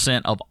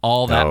 5% of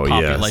all that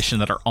population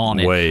that are on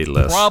it. Way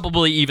less.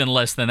 Probably even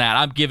less than that.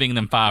 I'm giving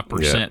them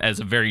 5% as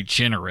a very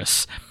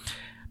generous.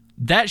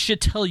 That should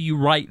tell you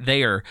right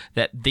there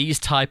that these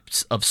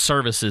types of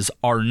services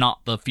are not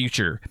the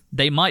future.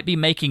 They might be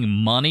making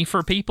money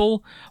for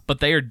people, but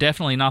they are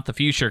definitely not the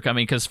future. I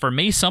mean, because for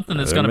me, something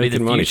that's going to be the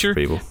future.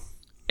 People.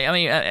 I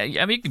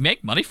mean,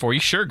 make money for you,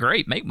 sure,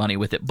 great, make money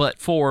with it. But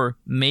for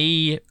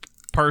me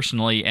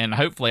personally, and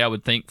hopefully, I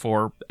would think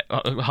for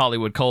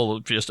Hollywood Cole,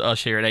 just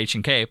us here at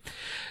H&K,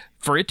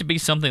 for it to be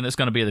something that's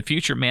going to be the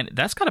future, man,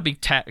 that's got to be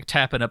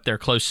tapping up there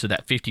close to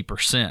that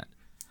 50%.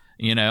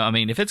 I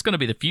mean, if it's going to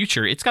be the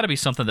future, it's got to be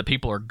something that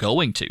people are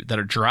going to, that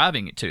are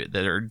driving it to it,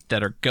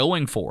 that are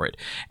going for it.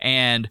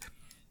 And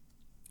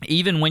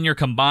even when you're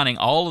combining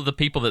all of the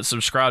people that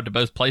subscribe to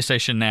both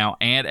PlayStation Now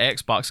and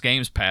Xbox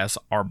Games Pass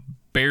are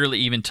barely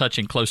even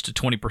touching close to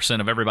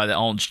 20% of everybody that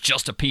owns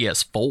just a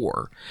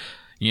PS4.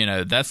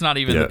 That's not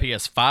even the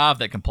PS5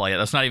 that can play it.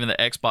 That's not even the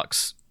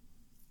Xbox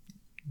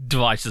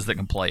devices that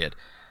can play it.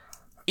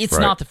 It's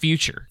not the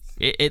future.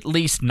 At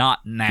least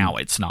not now.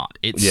 It's not.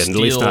 It's still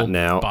at least not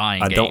now.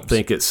 Buying I games. don't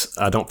think it's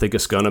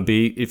going to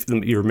be. If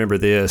you remember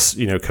this,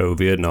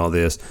 COVID and all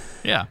this.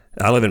 Yeah.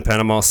 I live in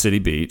Panama City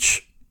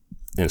Beach,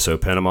 and so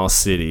Panama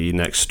City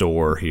next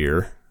door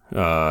here,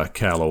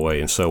 Callaway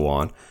and so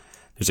on.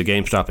 There's a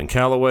GameStop in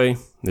Callaway.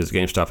 There's a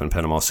GameStop in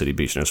Panama City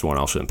Beach, and there's one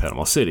also in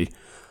Panama City.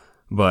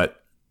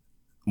 But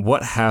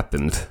what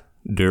happened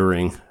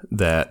during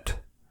that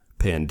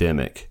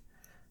pandemic?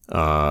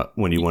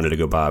 When you wanted to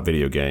go buy a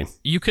video game,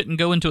 you couldn't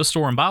go into a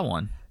store and buy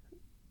one.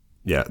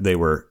 Yeah, they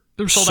were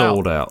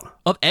sold out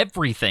of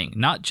everything,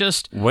 not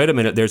just. Wait a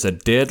minute, there's a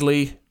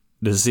deadly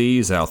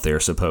disease out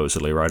there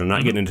supposedly, right? I'm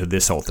not getting into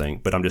this whole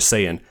thing, but I'm just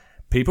saying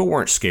people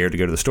weren't scared to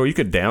go to the store. You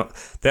could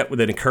that would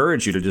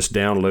encourage you to just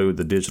download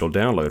the digital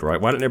download,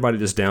 right? Why didn't everybody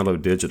just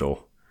download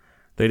digital?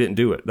 They didn't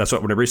do it. That's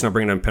what the reason I'm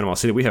bringing up Panama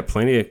City. We have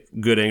plenty of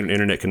good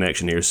internet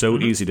connection here. So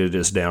easy to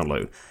just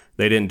download.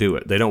 They didn't do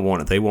it. They don't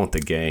want it. They want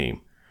the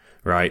game.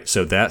 Right,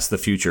 so that's the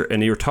future.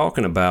 And you're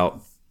talking about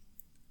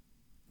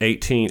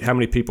 18. How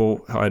many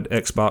people had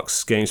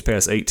Xbox Games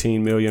Pass?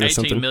 18 million or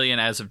something? 18 million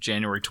as of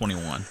January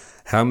 21.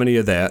 How many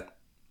of that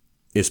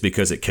is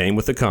because it came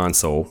with the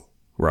console,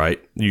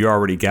 right? You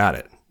already got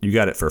it. You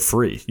got it for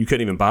free. You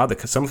couldn't even buy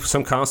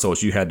some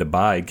consoles. You had to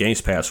buy Games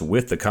Pass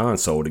with the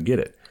console to get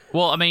it.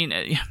 Well, I mean,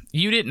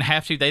 you didn't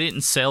have to. They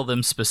didn't sell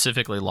them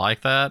specifically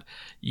like that.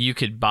 You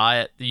could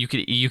buy it. You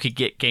could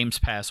get Games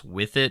Pass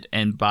with it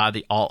and buy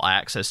the all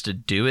access to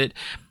do it.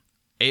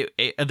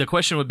 The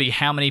question would be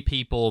how many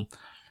people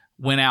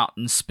went out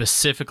and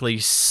specifically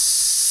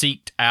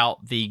seeked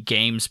out the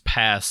Games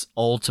Pass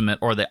Ultimate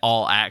or the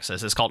All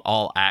Access. It's called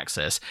All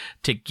Access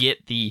to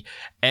get the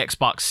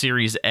Xbox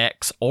Series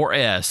X or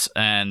S,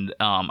 and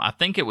I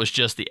think it was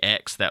just the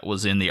X that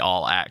was in the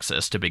All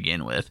Access to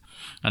begin with,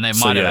 and they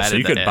might have added. So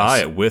you could S. buy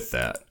it with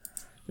that.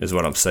 Is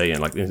what I'm saying.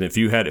 Like if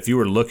you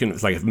were looking,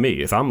 like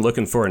if I'm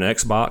looking for an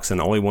Xbox and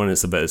the only one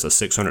is a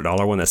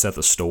 $600 one that's at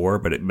the store,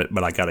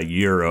 but I got a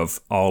year of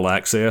All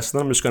Access,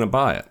 then I'm just going to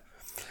buy it.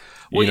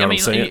 Well, I mean,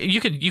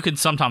 you could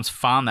sometimes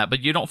find that, but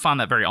you don't find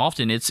that very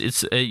often.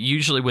 It's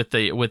usually with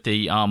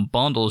the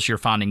bundles you're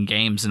finding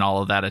games and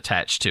all of that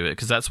attached to it,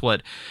 because that's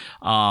what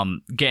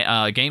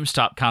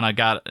GameStop kind of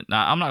got.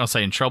 I'm not gonna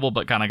say in trouble,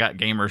 but kind of got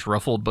gamers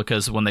ruffled,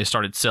 because when they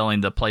started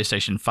selling the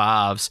PlayStation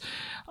 5s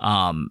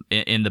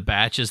in the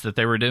batches that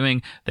they were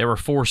doing, they were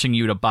forcing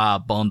you to buy a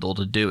bundle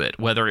to do it,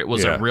 whether it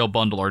was a real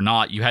bundle or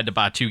not. You had to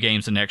buy 2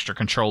 games and an extra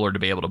controller to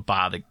be able to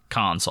buy the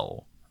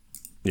console.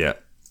 Yeah.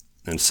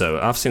 And so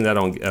I've seen that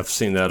on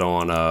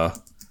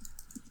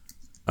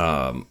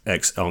on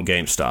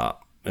GameStop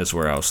is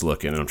where I was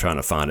looking, and I'm trying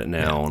to find it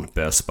now on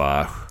Best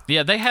Buy.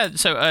 Yeah, they had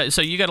so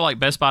you go to like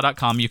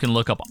bestbuy.com. You can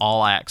look up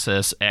All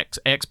Access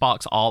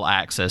Xbox All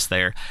Access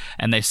there,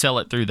 and they sell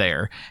it through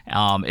there.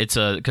 It's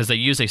because they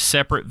use a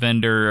separate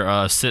vendor.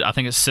 I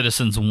think it's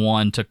Citizens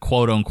One to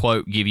quote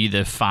unquote give you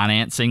the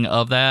financing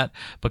of that,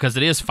 because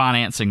it is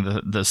financing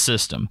the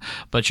system.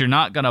 But you're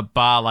not gonna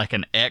buy like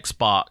an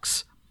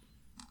Xbox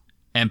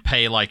and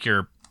pay like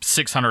your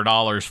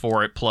 $600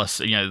 for it plus,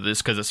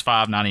 this, because it's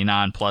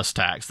 $599 plus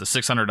tax, the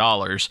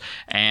 $600,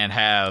 and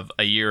have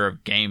a year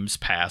of Games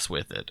Pass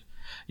with it.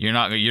 You're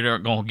not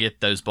going to get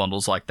those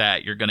bundles like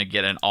that. You're going to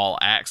get an all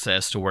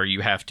access to where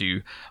you have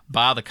to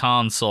buy the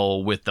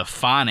console with the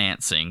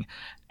financing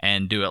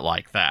and do it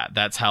like that.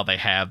 That's how they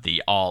have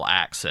the all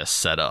access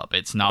set up.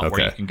 It's not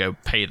where you can go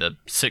pay the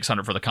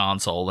 $600 for the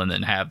console and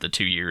then have the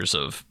 2 years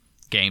of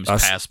Games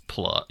Pass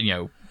plus,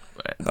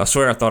 I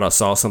swear I thought I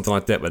saw something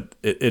like that, but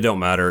it don't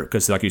matter,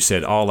 because like you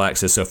said, all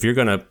access. So if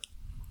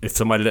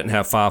somebody doesn't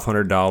have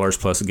 $500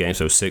 plus a game,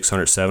 so $600,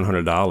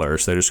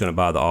 $700, they're just going to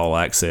buy the all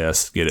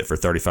access, get it for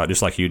 $35,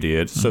 just like you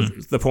did. So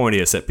the point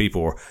is that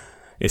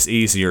it's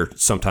easier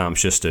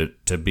sometimes just to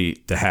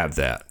have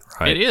that.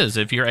 Right? It is.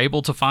 If you're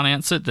able to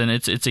finance it, then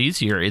it's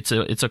easier. It's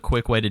a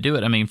quick way to do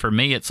it. I mean, for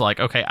me, it's like,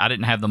 okay, I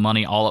didn't have the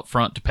money all up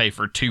front to pay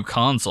for 2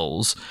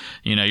 consoles.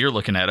 You're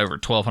looking at over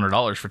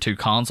 $1,200 for 2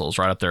 consoles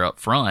right up there up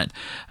front.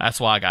 That's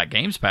why I got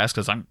Games Pass,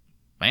 because I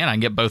can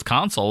get both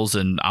consoles,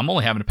 and I'm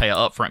only having to pay an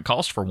upfront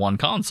cost for 1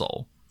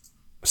 console.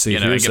 See,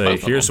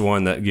 here's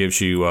one that gives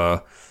you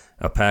a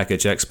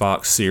package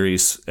Xbox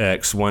Series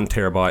X, 1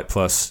 terabyte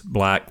plus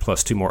black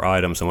plus 2 more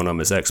items, and one of them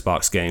is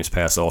Xbox Games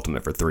Pass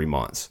Ultimate for 3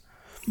 months.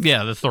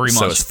 Yeah, the 3 months.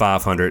 So it's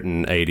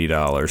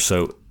 $580.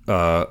 So,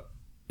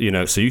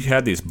 so you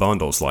had these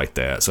bundles like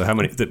that. So how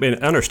many?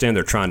 I understand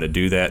they're trying to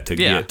do that to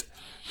get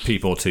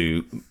people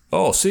to,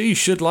 you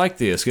should like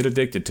this, get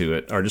addicted to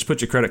it, or just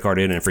put your credit card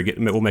in and forget.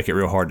 We'll make it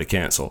real hard to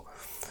cancel.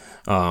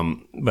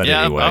 But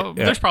anyway,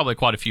 there's probably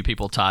quite a few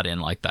people tied in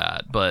like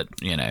that. But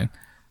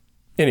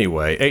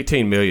Anyway,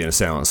 18 million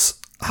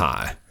sounds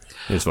high.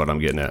 Is what I'm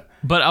getting at.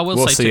 But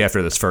we'll see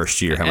after this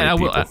first year how many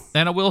people.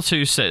 And I will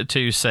say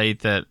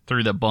that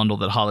through the bundle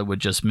that Hollywood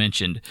just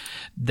mentioned,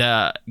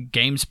 the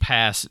Games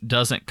Pass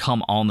doesn't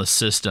come on the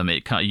system.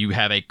 You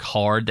have a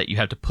card that you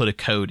have to put a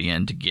code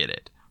in to get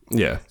it.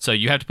 Yeah. So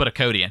you have to put a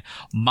code in.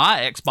 My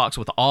Xbox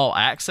with All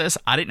Access,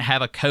 I didn't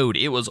have a code.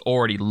 It was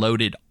already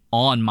loaded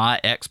on my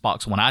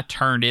Xbox. When I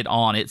turned it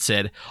on, it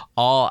said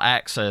All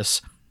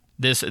Access.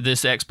 This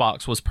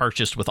Xbox was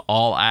purchased with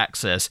All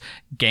Access.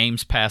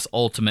 Games Pass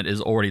Ultimate is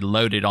already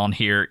loaded on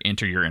here.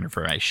 Enter your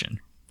information.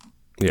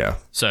 Yeah.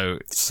 So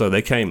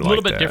they came like that. A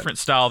little bit different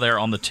style there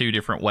on the 2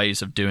 different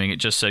ways of doing it,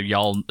 just so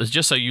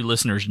you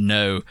listeners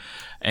know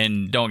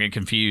and don't get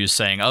confused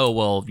saying, oh,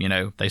 well,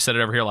 they said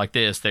it over here like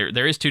this.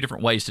 There is 2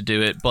 different ways to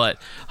do it,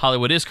 but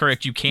Hollywood is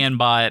correct. You can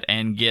buy it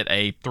and get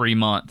a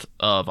 3-month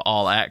of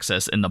All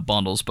Access in the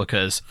bundles,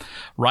 because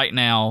right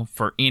now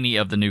for any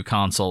of the new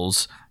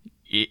consoles,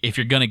 if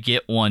you're going to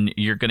get one,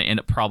 you're going to end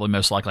up probably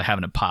most likely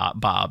having to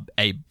buy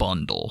a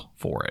bundle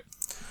for it.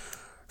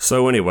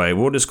 So anyway,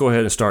 we'll just go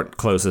ahead and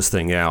close this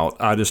thing out.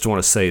 I just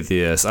want to say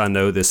this. I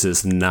know this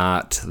is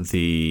not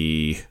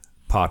the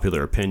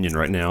popular opinion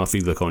right now. If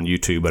you look on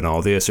YouTube and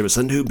all this, it was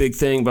a new big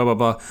thing, blah, blah,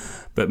 blah.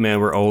 But man,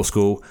 we're old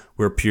school.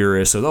 We're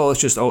purists. So,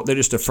 they're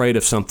just afraid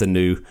of something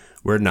new.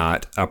 We're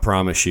not, I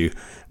promise you.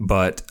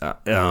 But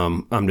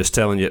I'm just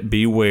telling you,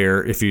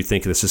 beware if you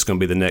think this is going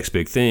to be the next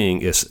big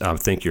thing. I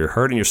think you're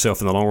hurting yourself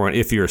in the long run.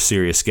 If you're a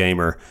serious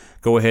gamer,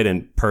 go ahead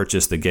and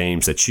purchase the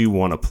games that you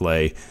want to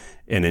play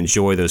and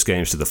enjoy those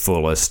games to the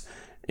fullest,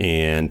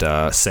 and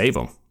save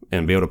them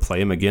and be able to play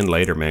them again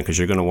later, man, because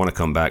you're going to want to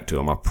come back to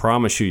them. I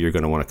promise you, you're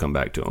going to want to come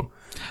back to them.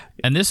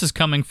 And this is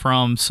coming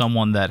from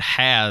someone that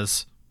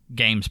has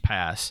Games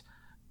Pass.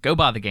 Go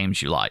buy the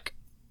games you like.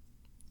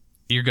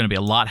 You're going to be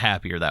a lot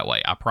happier that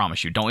way. I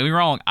promise you. Don't get me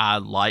wrong. I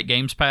like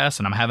Games Pass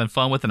and I'm having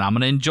fun with it and I'm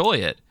going to enjoy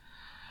it.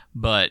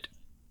 But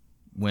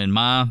when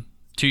my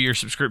 2-year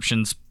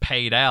subscription's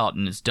paid out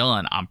and it's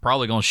done, I'm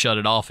probably going to shut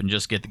it off and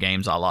just get the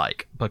games I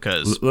like.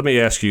 Because let me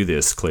ask you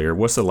this, Clear.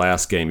 What's the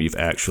last game you've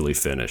actually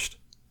finished?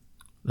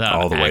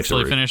 All the way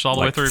through. Finished all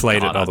the way through?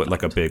 Played it all the way,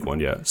 like a big one,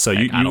 yeah. So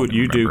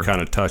you do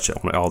kind of touch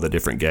on all the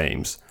different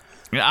games.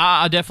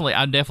 I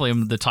definitely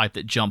am the type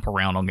that jump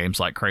around on games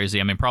like crazy.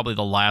 I mean, probably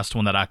the last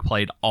one that I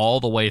played all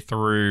the way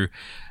through,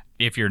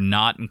 if you're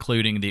not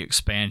including the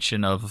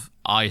expansion of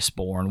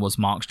Iceborne, was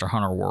Monster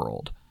Hunter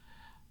World.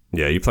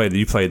 Yeah, you played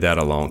that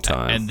a long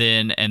time.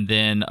 And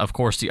then of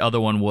course the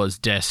other one was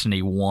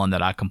Destiny 1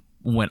 that I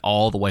went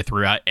all the way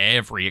through.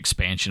 Every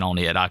expansion on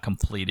it, I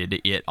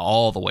completed it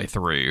all the way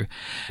through.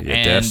 Yeah,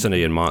 and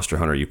Destiny and Monster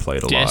Hunter you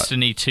played a lot.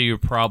 Destiny 2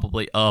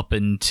 probably up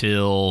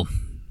until,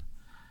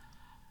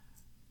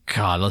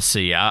 God, let's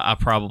see. I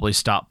probably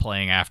stopped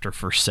playing after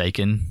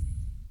Forsaken.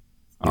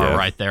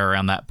 right there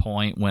around that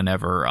point.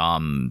 Whenever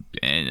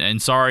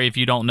and sorry if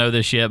you don't know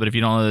this yet, but if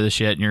you don't know this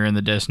yet, and you're in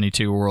the Destiny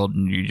 2 world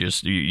and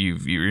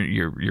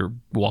you're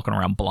walking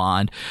around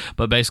blind,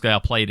 but basically I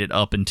played it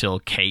up until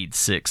Cade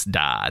 6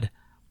 died.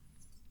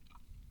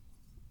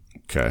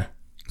 Okay.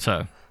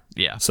 So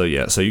yeah. So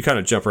you kind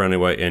of jump around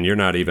anyway,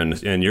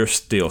 and you're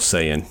still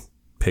saying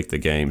pick the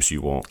games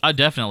you want. I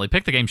definitely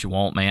pick the games you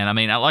want, man. I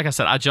mean, like I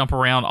said, I jump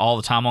around all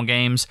the time on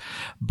games,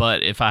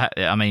 but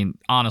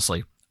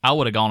honestly, I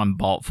would have gone and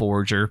bought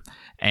Forager,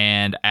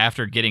 and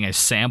after getting a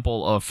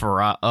sample of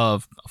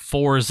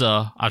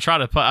Forza, I try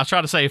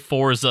to say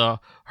Forza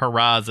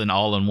Horizon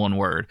all in one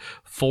word,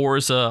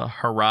 Forza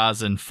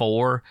Horizon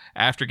 4.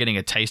 After getting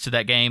a taste of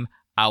that game,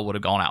 I would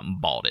have gone out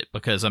and bought it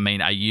because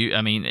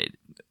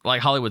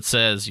like Hollywood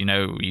says,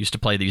 you used to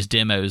play these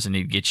demos and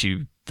he'd get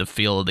you the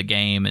feel of the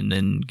game and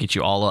then get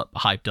you all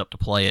hyped up to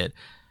play it.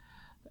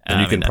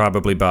 And you can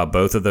probably buy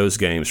both of those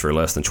games for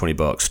less than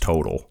 $20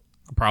 total.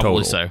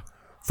 Probably so.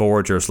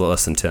 Forager's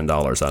less than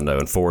 $10, I know,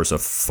 and Forza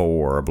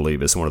 4, I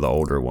believe, is one of the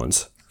older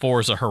ones.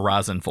 Forza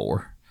Horizon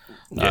 4.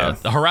 Yeah.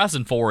 The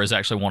Horizon 4 is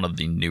actually one of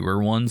the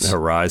newer ones.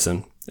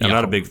 Horizon. I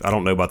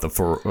don't know about the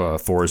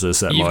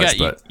Forzas that much,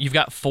 but you've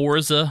got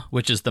Forza,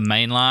 which is the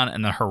main line,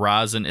 and the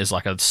Horizon is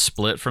like a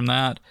split from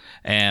that.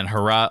 And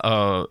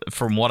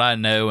from what I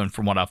know and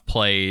from what I've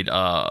played,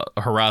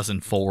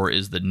 Horizon 4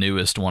 is the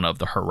newest one of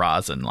the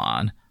Horizon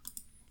line.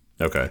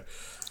 Okay.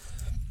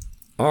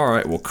 All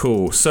right. Well,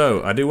 cool.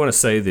 So I do want to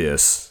say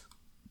this.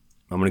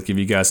 I'm going to give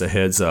you guys a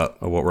heads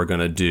up of what we're going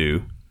to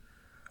do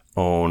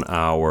on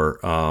our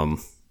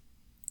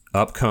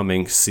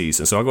upcoming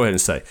season. So I'll go ahead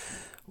and say,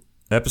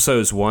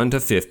 episodes 1 to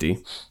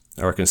 50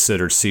 are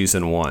considered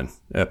season 1.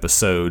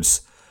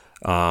 Episodes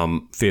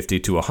 50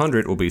 to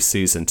 100 will be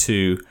season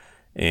 2,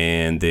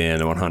 and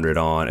then 100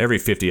 on. Every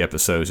 50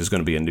 episodes is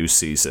going to be a new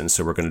season.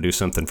 So we're going to do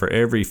something for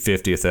every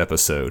 50th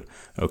episode.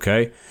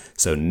 Okay?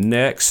 So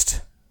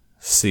next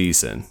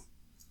season,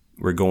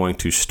 we're going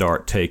to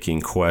start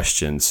taking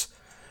questions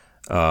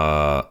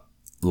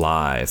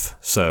live.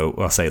 So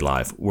I'll say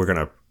live. We're going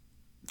to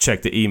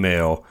check the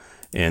email,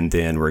 and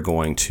then we're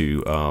going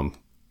to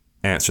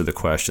answer the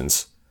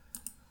questions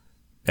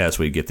as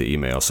we get the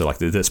email. So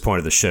like at this point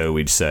of the show,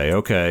 we'd say,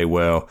 okay,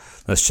 well,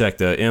 let's check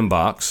the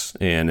inbox,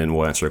 and then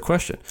we'll answer a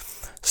question.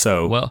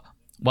 So well,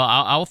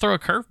 I'll throw a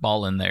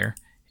curveball in there.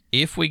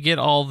 If we get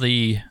all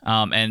the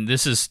and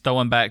this is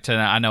throwing back to,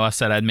 I know I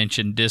said I'd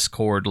mention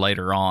Discord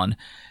later on.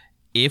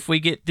 If we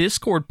get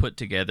Discord put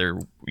together,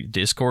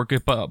 Discord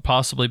could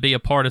possibly be a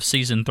part of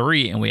season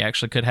 3, and we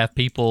actually could have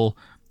people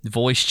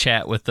voice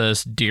chat with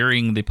us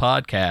during the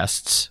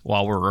podcasts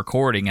while we're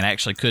recording, and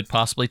actually could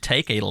possibly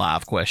take a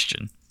live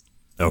question.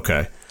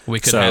 Okay. We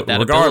could have that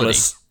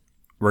regardless, ability.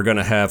 We're going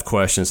to have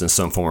questions in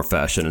some form or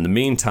fashion. In the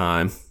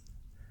meantime,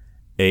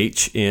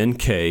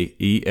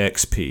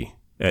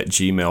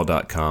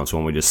 hnkexp@gmail.com is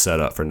one we just set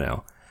up for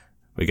now.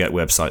 We got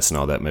websites and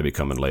all that maybe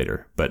coming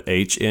later. But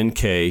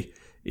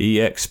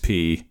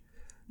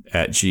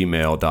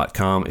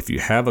hnkexp@gmail.com. If you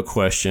have a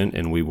question,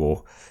 and we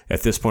will,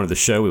 at this point of the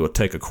show, we will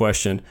take a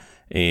question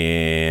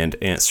and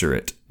answer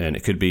it. And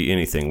it could be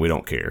anything. We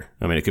don't care.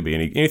 I mean, it could be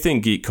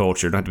anything geek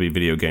culture. It don't have to be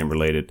video game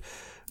related.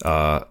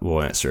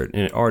 We'll answer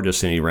it. Or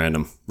just any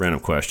random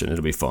question.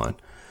 It'll be fun.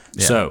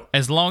 Yeah. So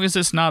as long as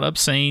it's not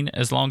obscene,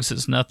 as long as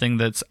it's nothing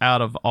that's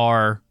out of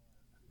our...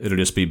 It'll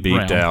just be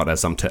beeped out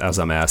as I'm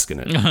asking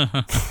it.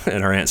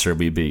 And our answer will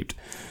be beeped.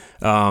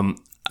 I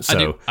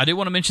do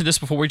want to mention this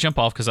before we jump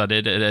off, because I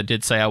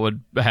did say I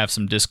would have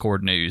some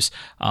Discord news,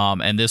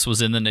 and this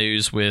was in the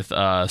news with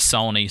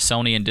Sony.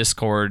 Sony and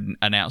Discord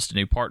announced a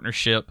new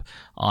partnership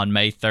on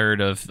May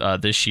 3rd of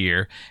this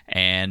year,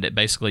 and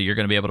basically you're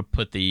going to be able to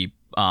put the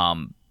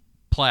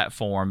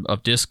platform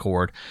of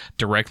Discord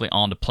directly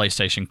onto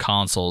PlayStation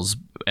consoles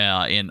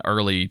in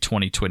early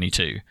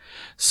 2022.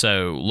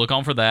 So look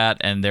on for that,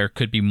 and there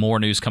could be more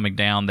news coming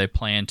down. They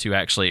plan to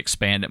actually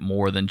expand it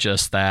more than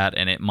just that,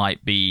 and it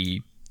might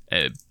be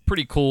a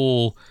pretty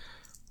cool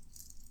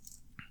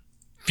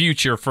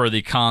future for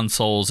the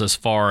consoles as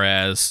far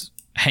as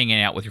hanging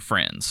out with your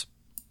friends.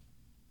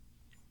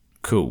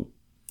 Cool.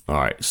 All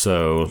right,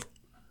 so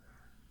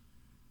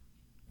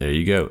there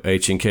you go.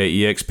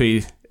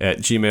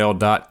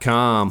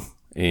 hnkexp@gmail.com,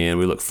 and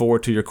we look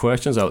forward to your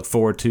questions. I look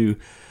forward to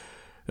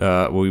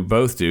we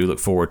both do look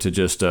forward to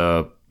just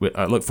I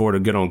look forward to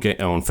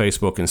get on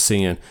Facebook and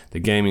seeing the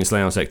Gaming's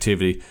Lounge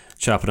activity,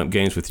 chopping up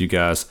games with you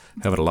guys,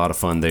 having a lot of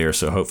fun there.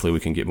 So hopefully we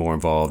can get more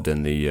involved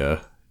in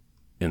the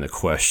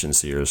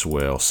questions here as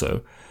well.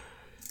 So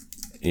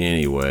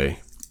anyway,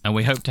 and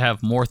we hope to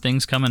have more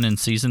things coming in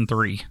season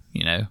 3.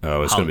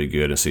 Oh, it's going to be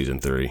good in season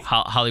 3.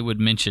 Hollywood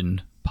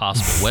mentioned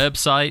possible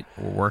website.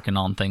 We're working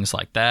on things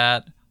like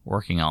that.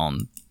 Working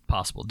on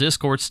possible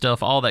Discord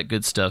stuff, all that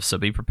good stuff. So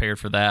be prepared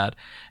for that.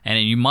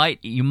 And you might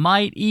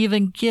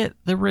even get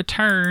the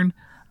return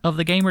of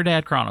the Gamer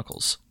Dad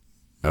Chronicles.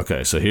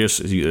 Okay, so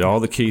here's all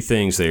the key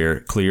things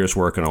there. Clear's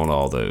working on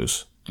all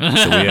those.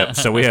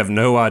 So we have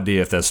no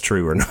idea if that's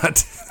true or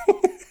not.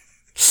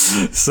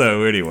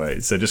 So anyway,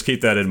 so just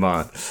keep that in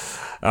mind.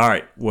 All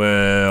right.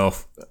 Well,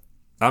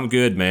 I'm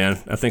good,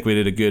 man. I think we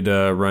did a good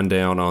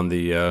rundown on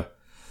the.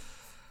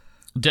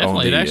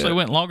 Definitely. It actually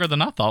went longer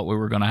than I thought we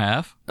were going to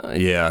have.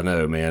 Yeah, I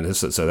know, man.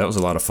 So that was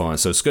a lot of fun.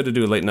 So it's good to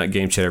do a late night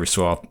game chat every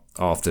so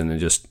often and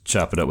just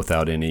chop it up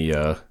without any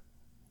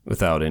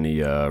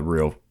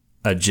real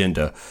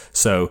agenda.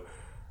 So,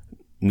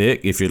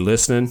 Nick, if you're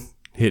listening,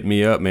 hit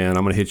me up, man.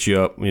 I'm going to hit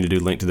you up. We need to do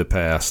Link to the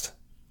Past.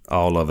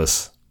 All of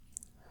us.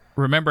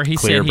 Remember, he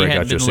said he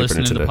hadn't been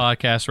listening to the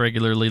podcast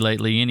regularly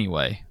lately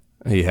anyway.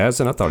 He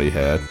hasn't? I thought he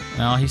had.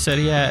 No, he said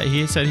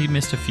he said he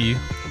missed a few.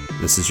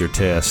 This is your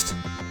test,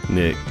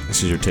 Nick.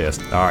 This is your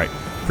test. All right.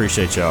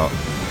 Appreciate y'all. All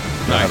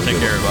right. Take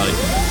care, everybody.